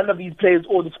one of these players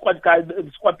or the squad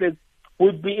players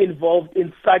would be involved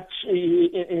in such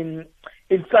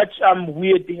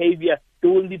weird behavior, they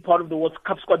wouldn't be part of the World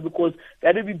Cup squad, because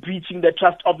that would be breaching the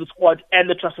trust of the squad and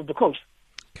the trust of the coach.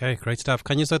 Okay, great stuff.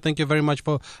 Kanyisa, thank you very much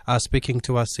for speaking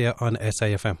to us here on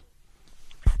SAFM.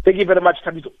 Thank you very much,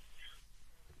 Tabito.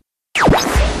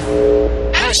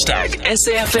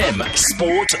 #SAFM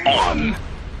Sport On.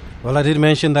 Well, I did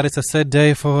mention that it's a sad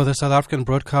day for the South African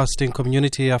broadcasting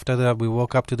community after we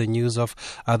woke up to the news of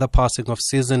the passing of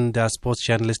seasoned sports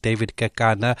journalist David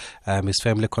Kekana. His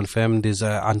family confirmed his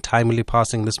untimely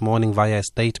passing this morning via a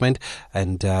statement,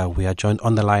 and we are joined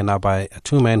on the line now by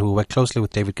two men who worked closely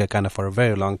with David Kekana for a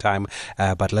very long time.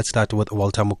 But let's start with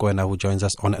Walter Mokoena, who joins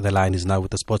us on the line. He's now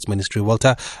with the Sports Ministry.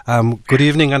 Walter, good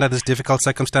evening under these difficult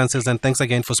circumstances, and thanks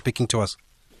again for speaking to us.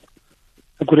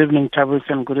 Good evening, Tavis,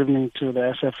 and good evening to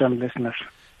the SFM listeners.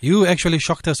 You actually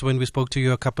shocked us when we spoke to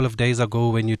you a couple of days ago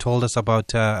when you told us about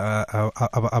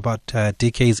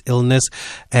DK's illness,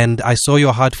 and I saw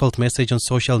your heartfelt message on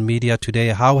social media today.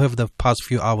 How have the past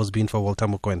few hours been for Walter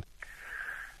Mokoena?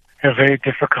 Very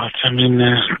difficult. I mean,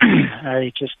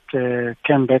 I just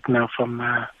came back now from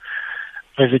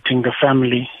visiting the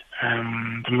family,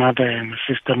 the mother and the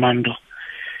sister Mando.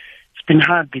 It's been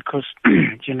hard because,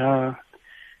 you know,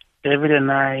 David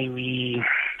and I,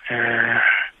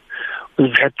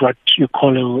 we've had what we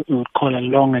would call a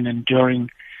long and enduring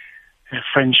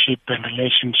friendship and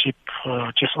relationship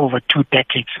for just over 2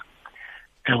 decades,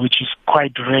 which is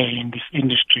quite rare in this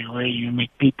industry, where you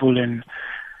meet people and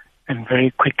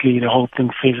very quickly the whole thing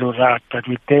fizzles out. But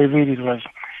with David, he was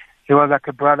like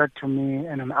a brother to me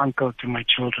and an uncle to my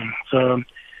children. So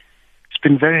it's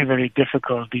been very, very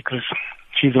difficult because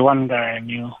he's the one guy I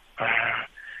knew.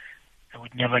 He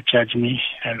would never judge me,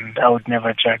 and I would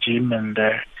never judge him, and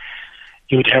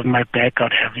he would have my back,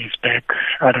 I'd have his back.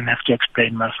 I don't have to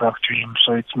explain myself to him.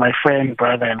 So it's my friend,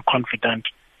 brother, and confidant.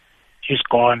 He's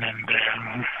gone, and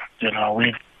you know,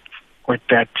 with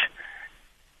that,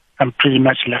 I'm pretty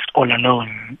much left all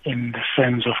alone in the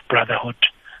sense of brotherhood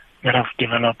that I've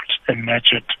developed and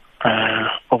nurtured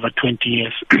over 20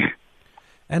 years.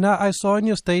 And I saw in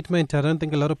your statement, I don't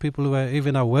think a lot of people were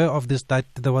even aware of this, that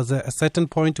there was a certain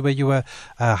point where you were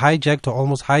hijacked or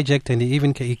almost hijacked, and he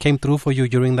came through for you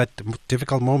during that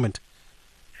difficult moment.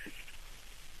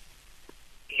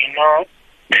 You know,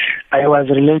 I was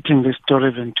relating this story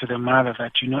even to the mother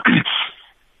that, you know,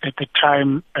 at the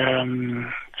time,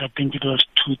 I think it was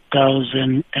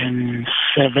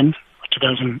 2007,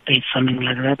 2008, something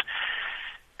like that.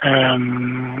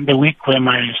 The week where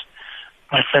my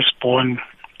firstborn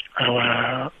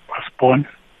was born,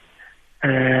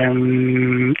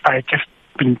 I just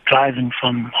been driving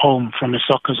from home from a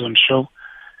soccer zone show,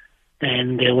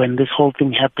 and when this whole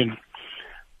thing happened,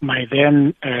 my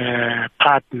then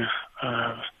partner,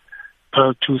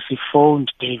 Pearl Tusi,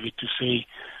 phoned David to say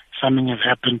something has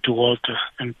happened to Walter,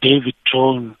 and David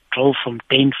drove from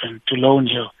Dainfern to Lone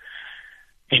Hill,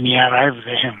 and he arrived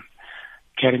there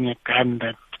carrying a gun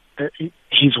that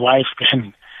his wife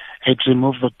then had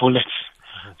removed the bullets.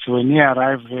 So when he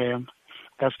arrived there,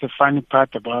 that's the funny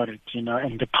part about it, you know,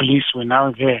 and the police were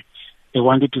now there. They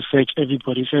wanted to search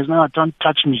everybody. He says, "No, don't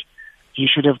touch me. You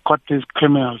should have caught these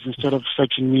criminals instead of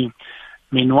searching me."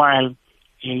 Meanwhile,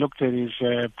 he looked at his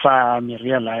firearm, he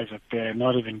realized that they're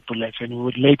not even bullets, and we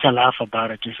would later laugh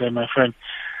about it. He said, "My friend,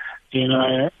 you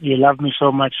know, you love me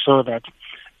so much so that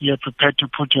you're prepared to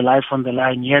put your life on the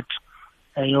line, yet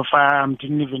your firearm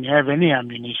didn't even have any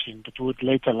ammunition." But we would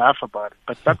later laugh about it.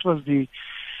 But that was the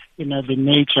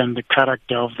nature and the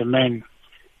character of the man.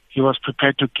 He was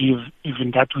prepared to give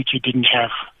even that which he didn't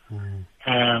have.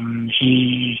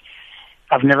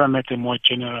 I've never met a more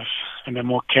generous and a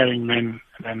more caring man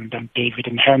than David,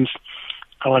 and hence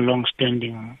our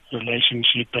long-standing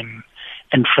relationship and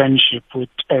friendship,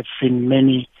 which has seen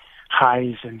many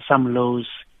highs and some lows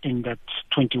in that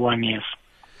 21 years.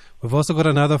 We've also got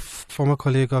another former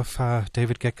colleague of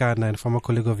David Kekana and former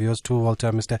colleague of yours too,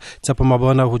 Walter, Mr. Tsepo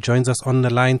Mabona, who joins us on the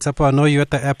line. Tsepo, I know you're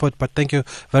at the airport, but thank you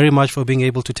very much for being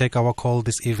able to take our call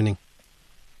this evening.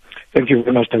 Thank you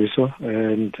very much, Taviso,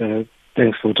 and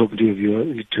thanks for talking to your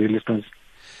listeners.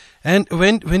 And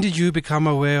when did you become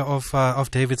aware of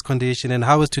David's condition, and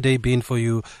how has today been for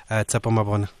you, Tsepo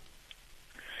Mabona?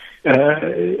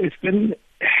 It's been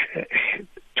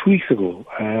 2 weeks ago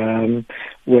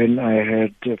when I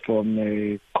heard from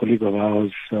a colleague of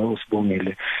ours,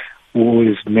 Usbongile, who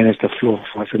is Minister Floor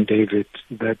for us and David,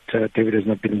 that David has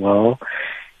not been well,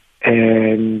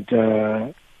 and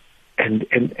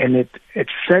it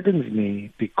saddens me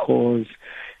because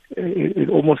it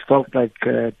almost felt like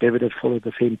David had followed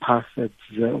the same path as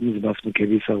Umzibas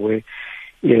Mkevisa, where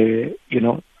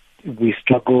we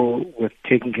struggle with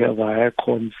taking care of our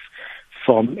icons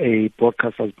from a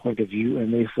broadcaster's point of view,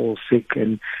 and they fall sick,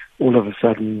 and all of a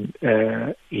sudden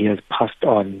he has passed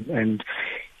on. And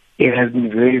it has been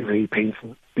very, very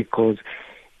painful because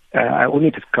I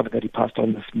only discovered that he passed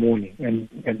on this morning, and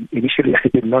initially I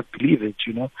did not believe it,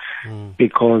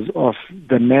 because of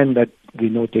the man that we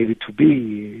know David to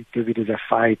be. David is a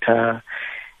fighter,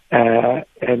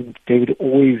 and David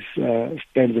always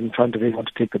stands in front of everyone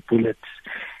to take the bullets.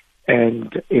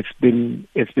 And it's been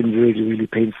really, really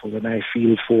painful, and I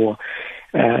feel for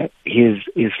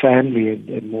his family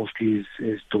and mostly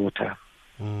his daughter.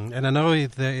 And I know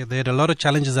they had a lot of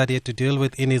challenges that he had to deal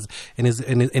with in his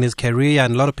career,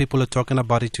 and a lot of people are talking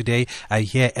about it today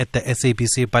here at the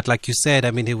SABC. But like you said,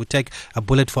 I mean, he would take a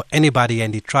bullet for anybody,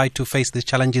 and he tried to face these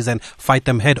challenges and fight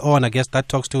them head on. I guess that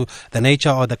talks to the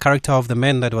nature or the character of the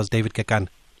man that was David Kekana.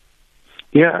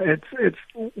 Yeah, it's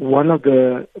one of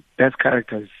the best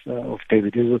characters of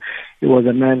David. He was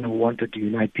a man who wanted to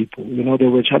unite people. You know, there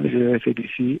were challenges at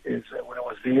SABC when I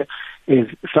was there. Is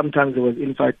sometimes there was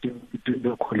infighting between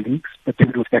the colleagues, but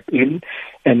David would step in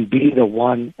and be the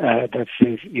one that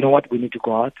says, you know what, we need to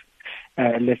go out.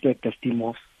 Let's let the steam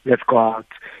off. Let's go out.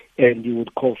 And you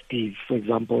would call Steve, for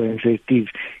example, and say, Steve,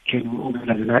 can we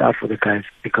organize a night out for the guys?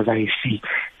 Because I see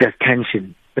there's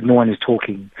tension, but no one is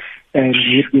talking. And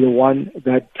he'd be the one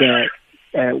that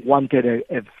wanted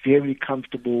a very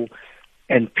comfortable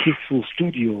and peaceful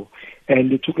studio,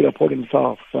 and he took it upon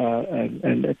himself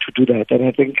and to do that. And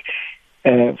I think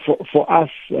for us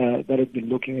that have been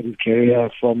looking at his career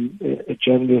from a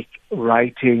journalist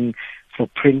writing for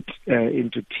print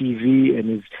into TV,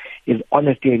 and his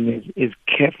honesty and his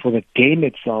care for the game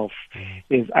itself,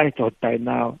 is I thought by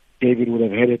now David would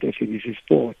have headed SABC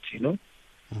Sport. You know,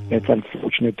 it's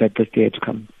unfortunate that this day had to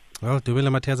come. Well, Duwile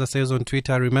Mateza says on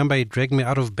Twitter, remember he dragged me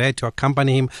out of bed to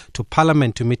accompany him to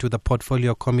Parliament to meet with the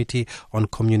Portfolio Committee on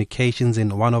Communications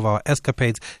in one of our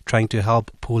escapades, trying to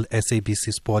help pull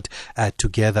SABC Sport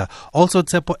together. Also,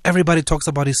 Tsepo, everybody talks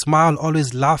about his smile,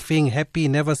 always laughing, happy,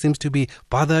 never seems to be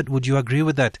bothered. Would you agree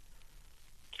with that?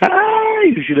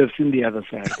 You should have seen the other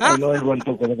side. I know everyone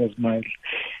talks about his smile.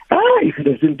 You could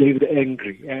have seen David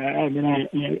angry. I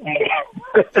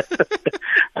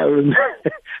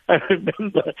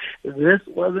remember this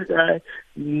was a guy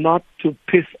not to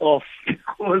piss off,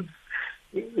 because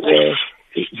I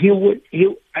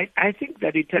think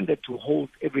that he tended to hold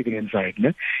everything inside,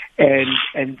 no?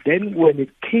 And then when it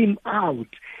came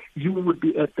out, you would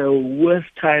be at the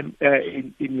worst time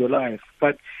in your life.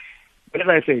 But as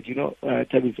I said, you know,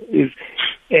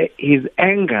 his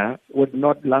anger would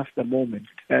not last a moment.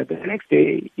 The next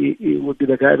day, he would be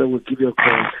the guy that would give you a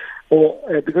call, or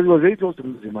because he was very close to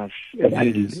Mzimas.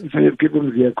 So he'd give him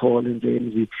a call and say,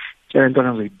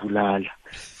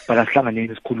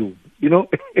 you know,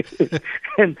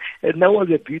 and that was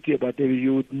the beauty about David.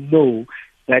 You would know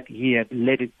that he had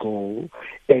let it go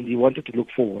and he wanted to look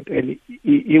forward, and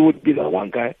he would be the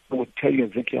one guy who would tell you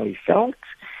exactly how he felt.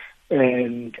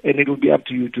 And it will be up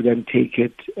to you to then take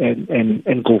it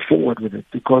and go forward with it,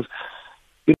 because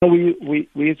you know we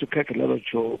used to crack a lot of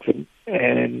jokes,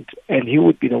 and he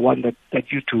would be the one that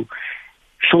used to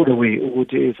show the way.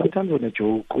 Sometimes when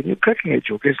you're cracking a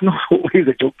joke, it's not always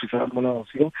a joke to someone else.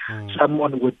 You know,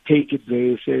 someone would take it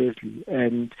very seriously,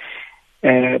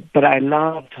 but I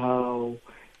loved how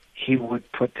he would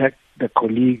protect the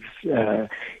colleagues.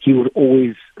 He would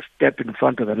always step in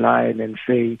front of the line and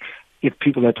say, if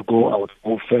people had to go, I would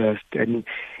go first. And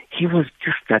he was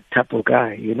just that type of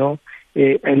guy, you know.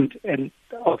 And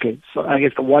okay, so I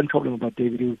guess the one problem about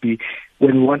David would be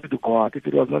when he wanted to go out, if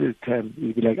it was not his turn,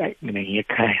 he'd be like, I'd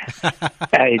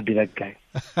be that guy.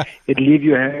 It'd leave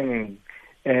you hanging.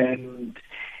 And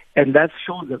that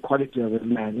shows the quality of a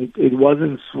man. It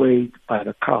wasn't swayed by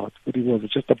the crowd, but it was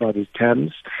just about his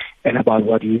terms and about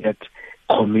what he had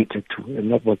committed to,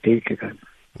 and not what they could.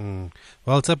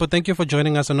 Well, Tsepo, thank you for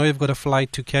joining us. I know you've got a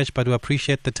flight to catch, but we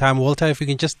appreciate the time. Walter, if you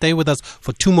can just stay with us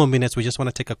for 2 more minutes, we just want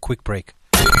to take a quick break.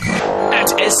 At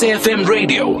SAFM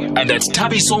Radio and at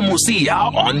Thabiso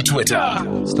Mosia on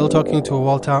Twitter. Still talking to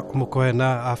Walter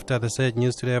Mokoena after the sad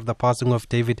news today of the passing of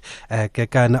David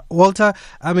Kekana. Walter,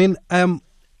 I mean,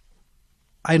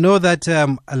 I know that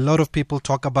a lot of people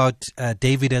talk about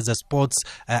David as a sports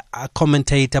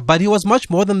commentator, but he was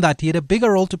much more than that. He had a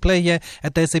bigger role to play here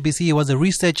at the SABC. He was a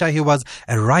researcher, he was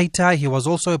a writer, he was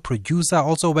also a producer,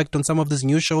 also worked on some of these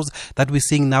new shows that we're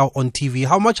seeing now on TV.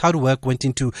 How much hard work went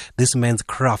into this man's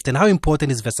craft, and how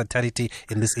important is versatility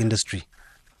in this industry?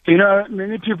 You know,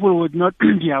 many people would not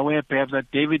be aware perhaps that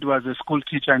David was a school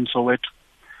teacher in Soweto.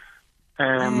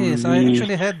 Yes, I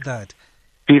actually heard that.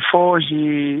 Before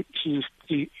he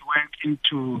went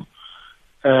into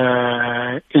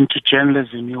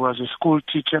journalism, he was a school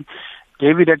teacher.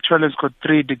 David actually has got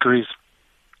 3 degrees.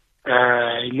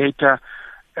 He later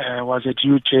was at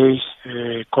UJ,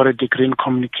 got a degree in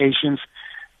communications,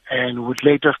 and would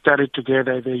later study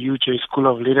together at the UJ School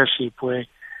of Leadership, where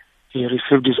he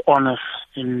received his honors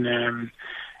in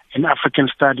African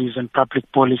Studies and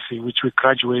Public Policy, which we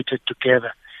graduated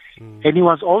together. And he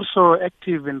was also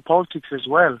active in politics as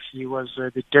well. He was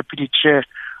the deputy chair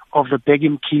of the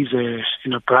Begum Keys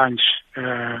branch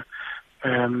there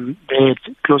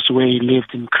close to where he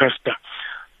lived in Cresta.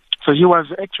 So he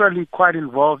was actually quite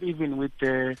involved even with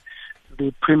the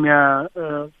Premier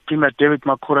David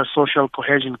Makhura Social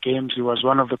Cohesion Games. He was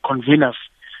one of the conveners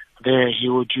there. He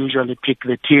would usually pick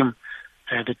the team,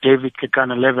 the David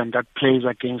Kekana 11 that plays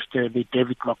against the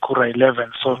David Makhura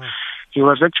 11. So he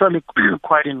was actually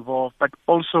quite involved, but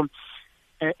also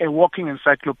a walking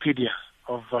encyclopedia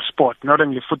of sport, not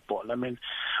only football. I mean,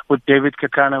 with David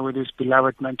Kekana, with his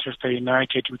beloved Manchester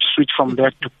United, which switched from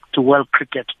there to world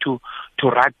cricket, to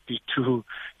rugby, to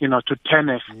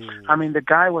tennis. I mean, the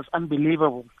guy was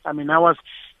unbelievable. I mean, I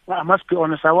must be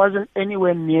honest, I wasn't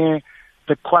anywhere near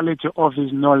the quality of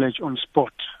his knowledge on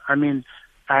sport. I mean,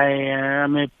 I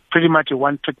am pretty much a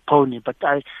one-trick pony, but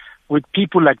with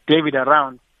people like David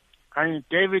around,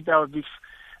 David, I'll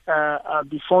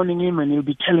be phoning him and he'll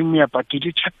be telling me about, did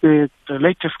you check the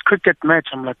latest cricket match?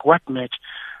 I'm like, what match?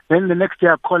 Then the next day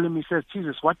I call him, he says,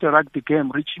 Jesus, what a rugby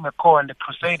game, Richie McCaw and the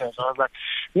Crusaders. I was like,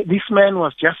 this man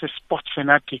was just a sports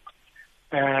fanatic.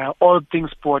 All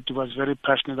things sport he was very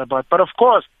passionate about. But of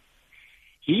course,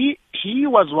 he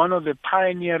was one of the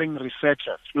pioneering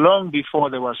researchers long before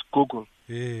there was Google.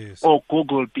 Yes. Or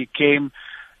Google became,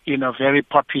 very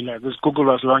popular. This Google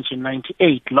was launched in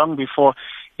 1998, long before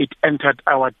it entered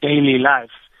our daily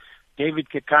lives. David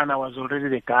Kekana was already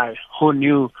the guy who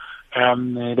knew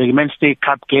the Men's Day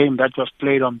Cup game that was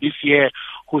played on this year,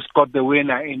 who scored the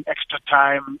winner in extra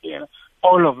time,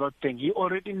 all of that thing. He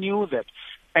already knew that.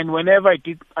 And whenever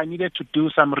I needed to do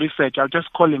some research, I'll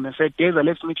just call him and say, David,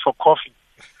 let's meet for coffee.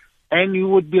 And he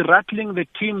would be rattling the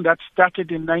team that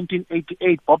started in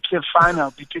 1988, Bobsleigh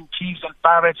final between Chiefs and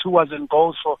Pirates, who was in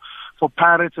goals for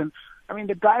Pirates. And I mean,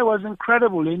 the guy was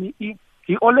incredible. And he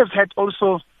always had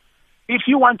also, if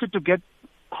you wanted to get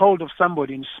hold of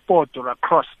somebody in sport or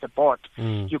across the board,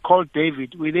 you call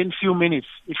David within few minutes.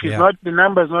 If he's not, the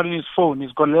number is not in his phone,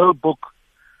 he's got a little book,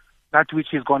 that which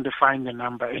he's going to find the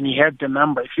number. And he had the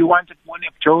number. If you wanted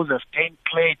Monique Joseph, Dane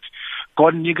Plate,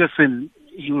 Gordon Nickerson,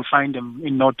 you will find them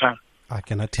in no time. I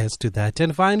can attest to that.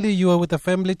 And finally, you are with the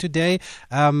family today.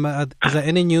 Is there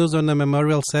any news on the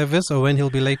memorial service or when he'll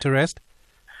be laid to rest?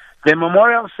 The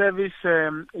memorial service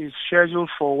is scheduled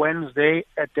for Wednesday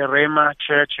at the Rema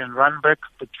Church in Randburg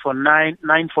for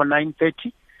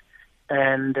 9:30.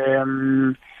 And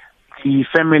the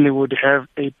family would have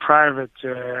a private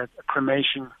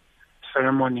cremation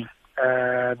ceremony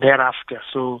thereafter.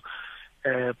 So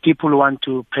people who want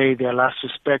to pay their last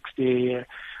respects, they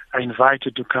are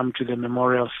invited to come to the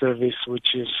memorial service,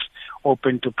 which is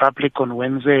open to public on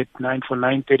Wednesday at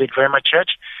 9:30 at Rema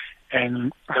Church.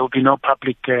 And there will be no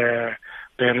public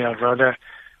burial, rather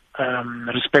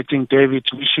respecting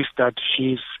David's wishes that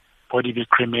his body be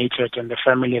cremated, and the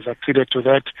family has acceded to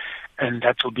that, and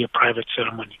that will be a private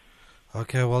ceremony.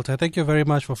 Okay, Walter, thank you very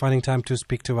much for finding time to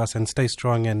speak to us, and stay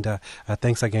strong, and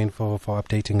thanks again for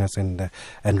updating us and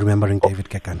remembering David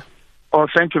Kekana. Oh,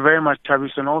 thank you very much,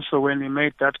 Tavis. And also when we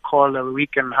made that call a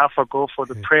week and a half ago for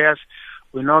the prayers,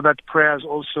 we know that prayers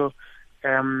also,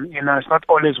 it's not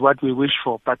always what we wish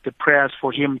for, but the prayers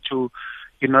for him to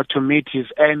meet his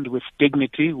end with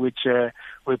dignity, which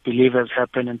we believe has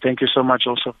happened. And thank you so much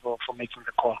also for making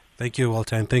the call. Thank you,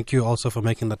 Walter, and thank you also for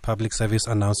making that public service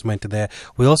announcement there.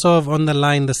 We also have on the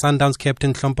line the Sundowns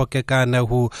captain, Hlompo Kekana,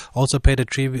 who also paid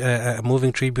a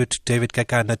moving tribute to David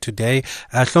Kekana today.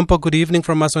 Hlompo, good evening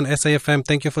from us on SAFM.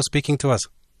 Thank you for speaking to us.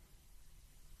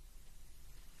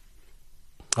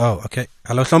 Oh, okay.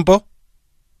 Hello, Hlompo?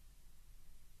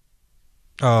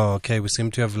 Oh, okay. We seem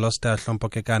to have lost Hlompo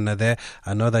Kekana there.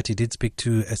 I know that he did speak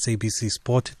to SABC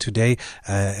Sport today.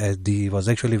 He was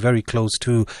actually very close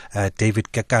to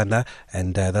David Kekana,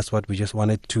 and that's what we just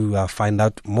wanted to find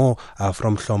out more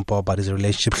from Hlompo about his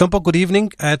relationship. Hlompo, good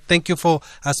evening. Thank you for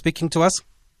speaking to us.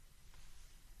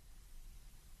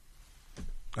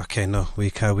 Okay, no, we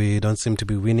don't seem to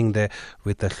be winning there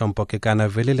with the Hlompo Kekana.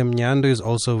 Velile Mnyando is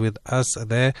also with us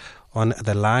there on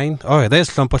the line. Oh,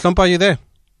 there's Hlompo. Hlompo, are you there?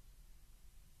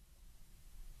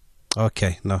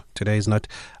 Okay, no, today is not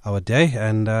our day,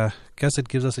 and guess it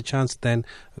gives us a chance then.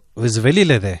 Is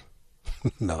Velile there?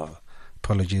 No,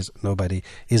 apologies, nobody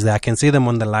is there. I can see them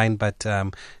on the line, but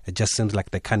it just seems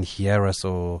like they can't hear us,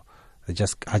 or I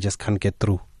just can't get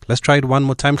through. Let's try it one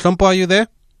more time. Hlompo, are you there?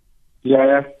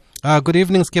 Yeah. Good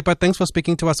evening, Skipper. Thanks for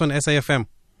speaking to us on SAFM.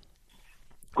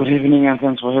 Good evening, and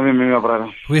thanks for having me, my brother.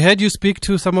 We heard you speak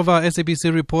to some of our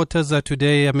SABC reporters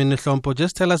today. I mean, Hlompo,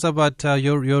 just tell us about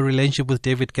your relationship with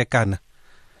David Kekana,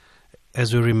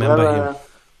 as we remember him.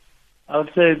 I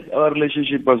would say our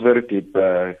relationship was very deep.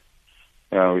 We're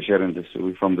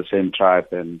from the same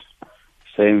tribe and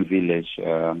same village.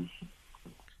 I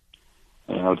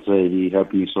would say he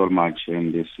helped me so much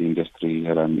in this industry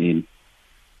that I'm in,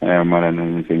 more than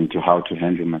anything, to how to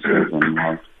handle myself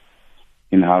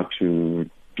and how to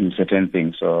do certain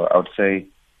things. So I would say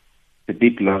a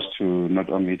big loss to not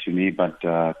only to me, but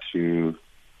to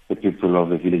the people of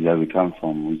the village that we come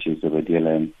from, which is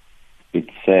Obediela. And it's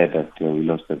sad that we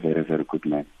lost a very, very good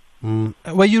man.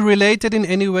 Were you related in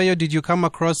any way, or did you come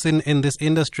across in this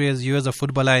industry as you as a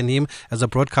footballer and him as a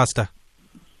broadcaster?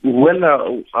 Well,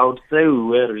 I would say we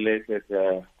were related.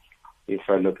 If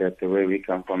I look at the way we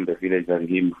come from, the village that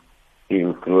he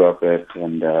grew up at,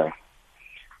 and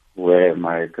where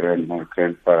my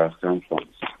grandfather came from.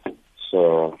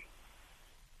 So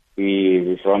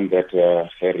we from that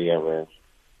area where,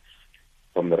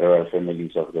 from the royal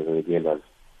families of the Venezuelan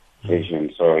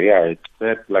nation. So yeah, it's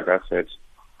that, like I said,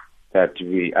 that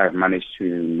I've managed to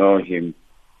know him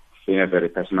in a very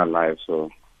personal life. So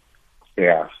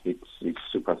yeah, it's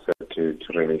super sad to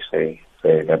really say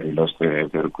that we lost a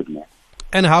very good man.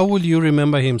 And how will you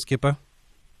remember him, Skipper?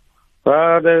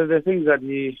 Well, the things that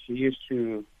he used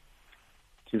to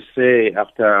say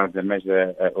after the match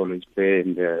that I always play,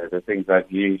 and the things that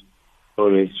he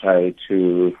always tried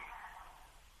to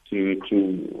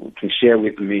share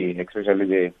with me,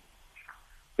 especially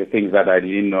the things that I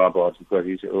didn't know about because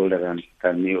he's older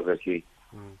than me, obviously.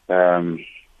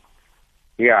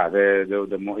 Yeah,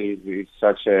 he's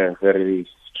such a very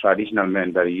traditional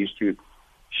man that he used to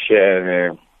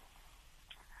share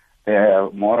the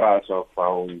morals of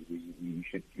how we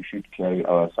should carry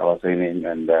our training,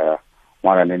 and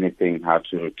more than anything, how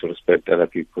to respect other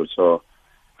people. So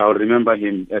I would remember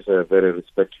him as a very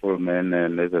respectful man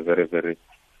and as a very, very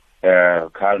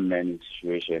calm man in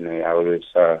situation. I always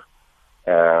shout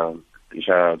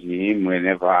out to him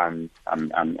whenever I'm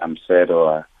sad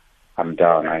or I'm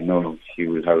down. I know he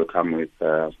will come with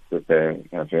a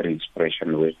very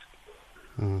inspirational way.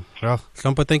 Well,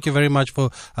 Hlompo, thank you very much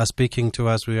for speaking to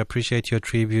us. We appreciate your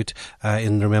tribute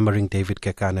in remembering David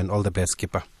Kekana, and all the best,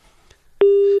 Skipper.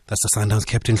 That's the Sundowns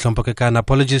captain, Hlompo Kekana.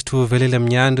 Apologies to Velile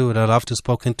Mnyandu. Would have loved to have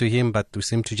spoken to him, but we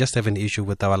seem to just have an issue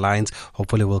with our lines.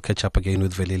 Hopefully we'll catch up again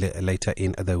with Velile later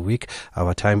in the week.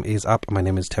 Our time is up. My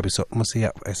name is Thabiso Mosia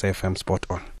of SAFM Sport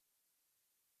On.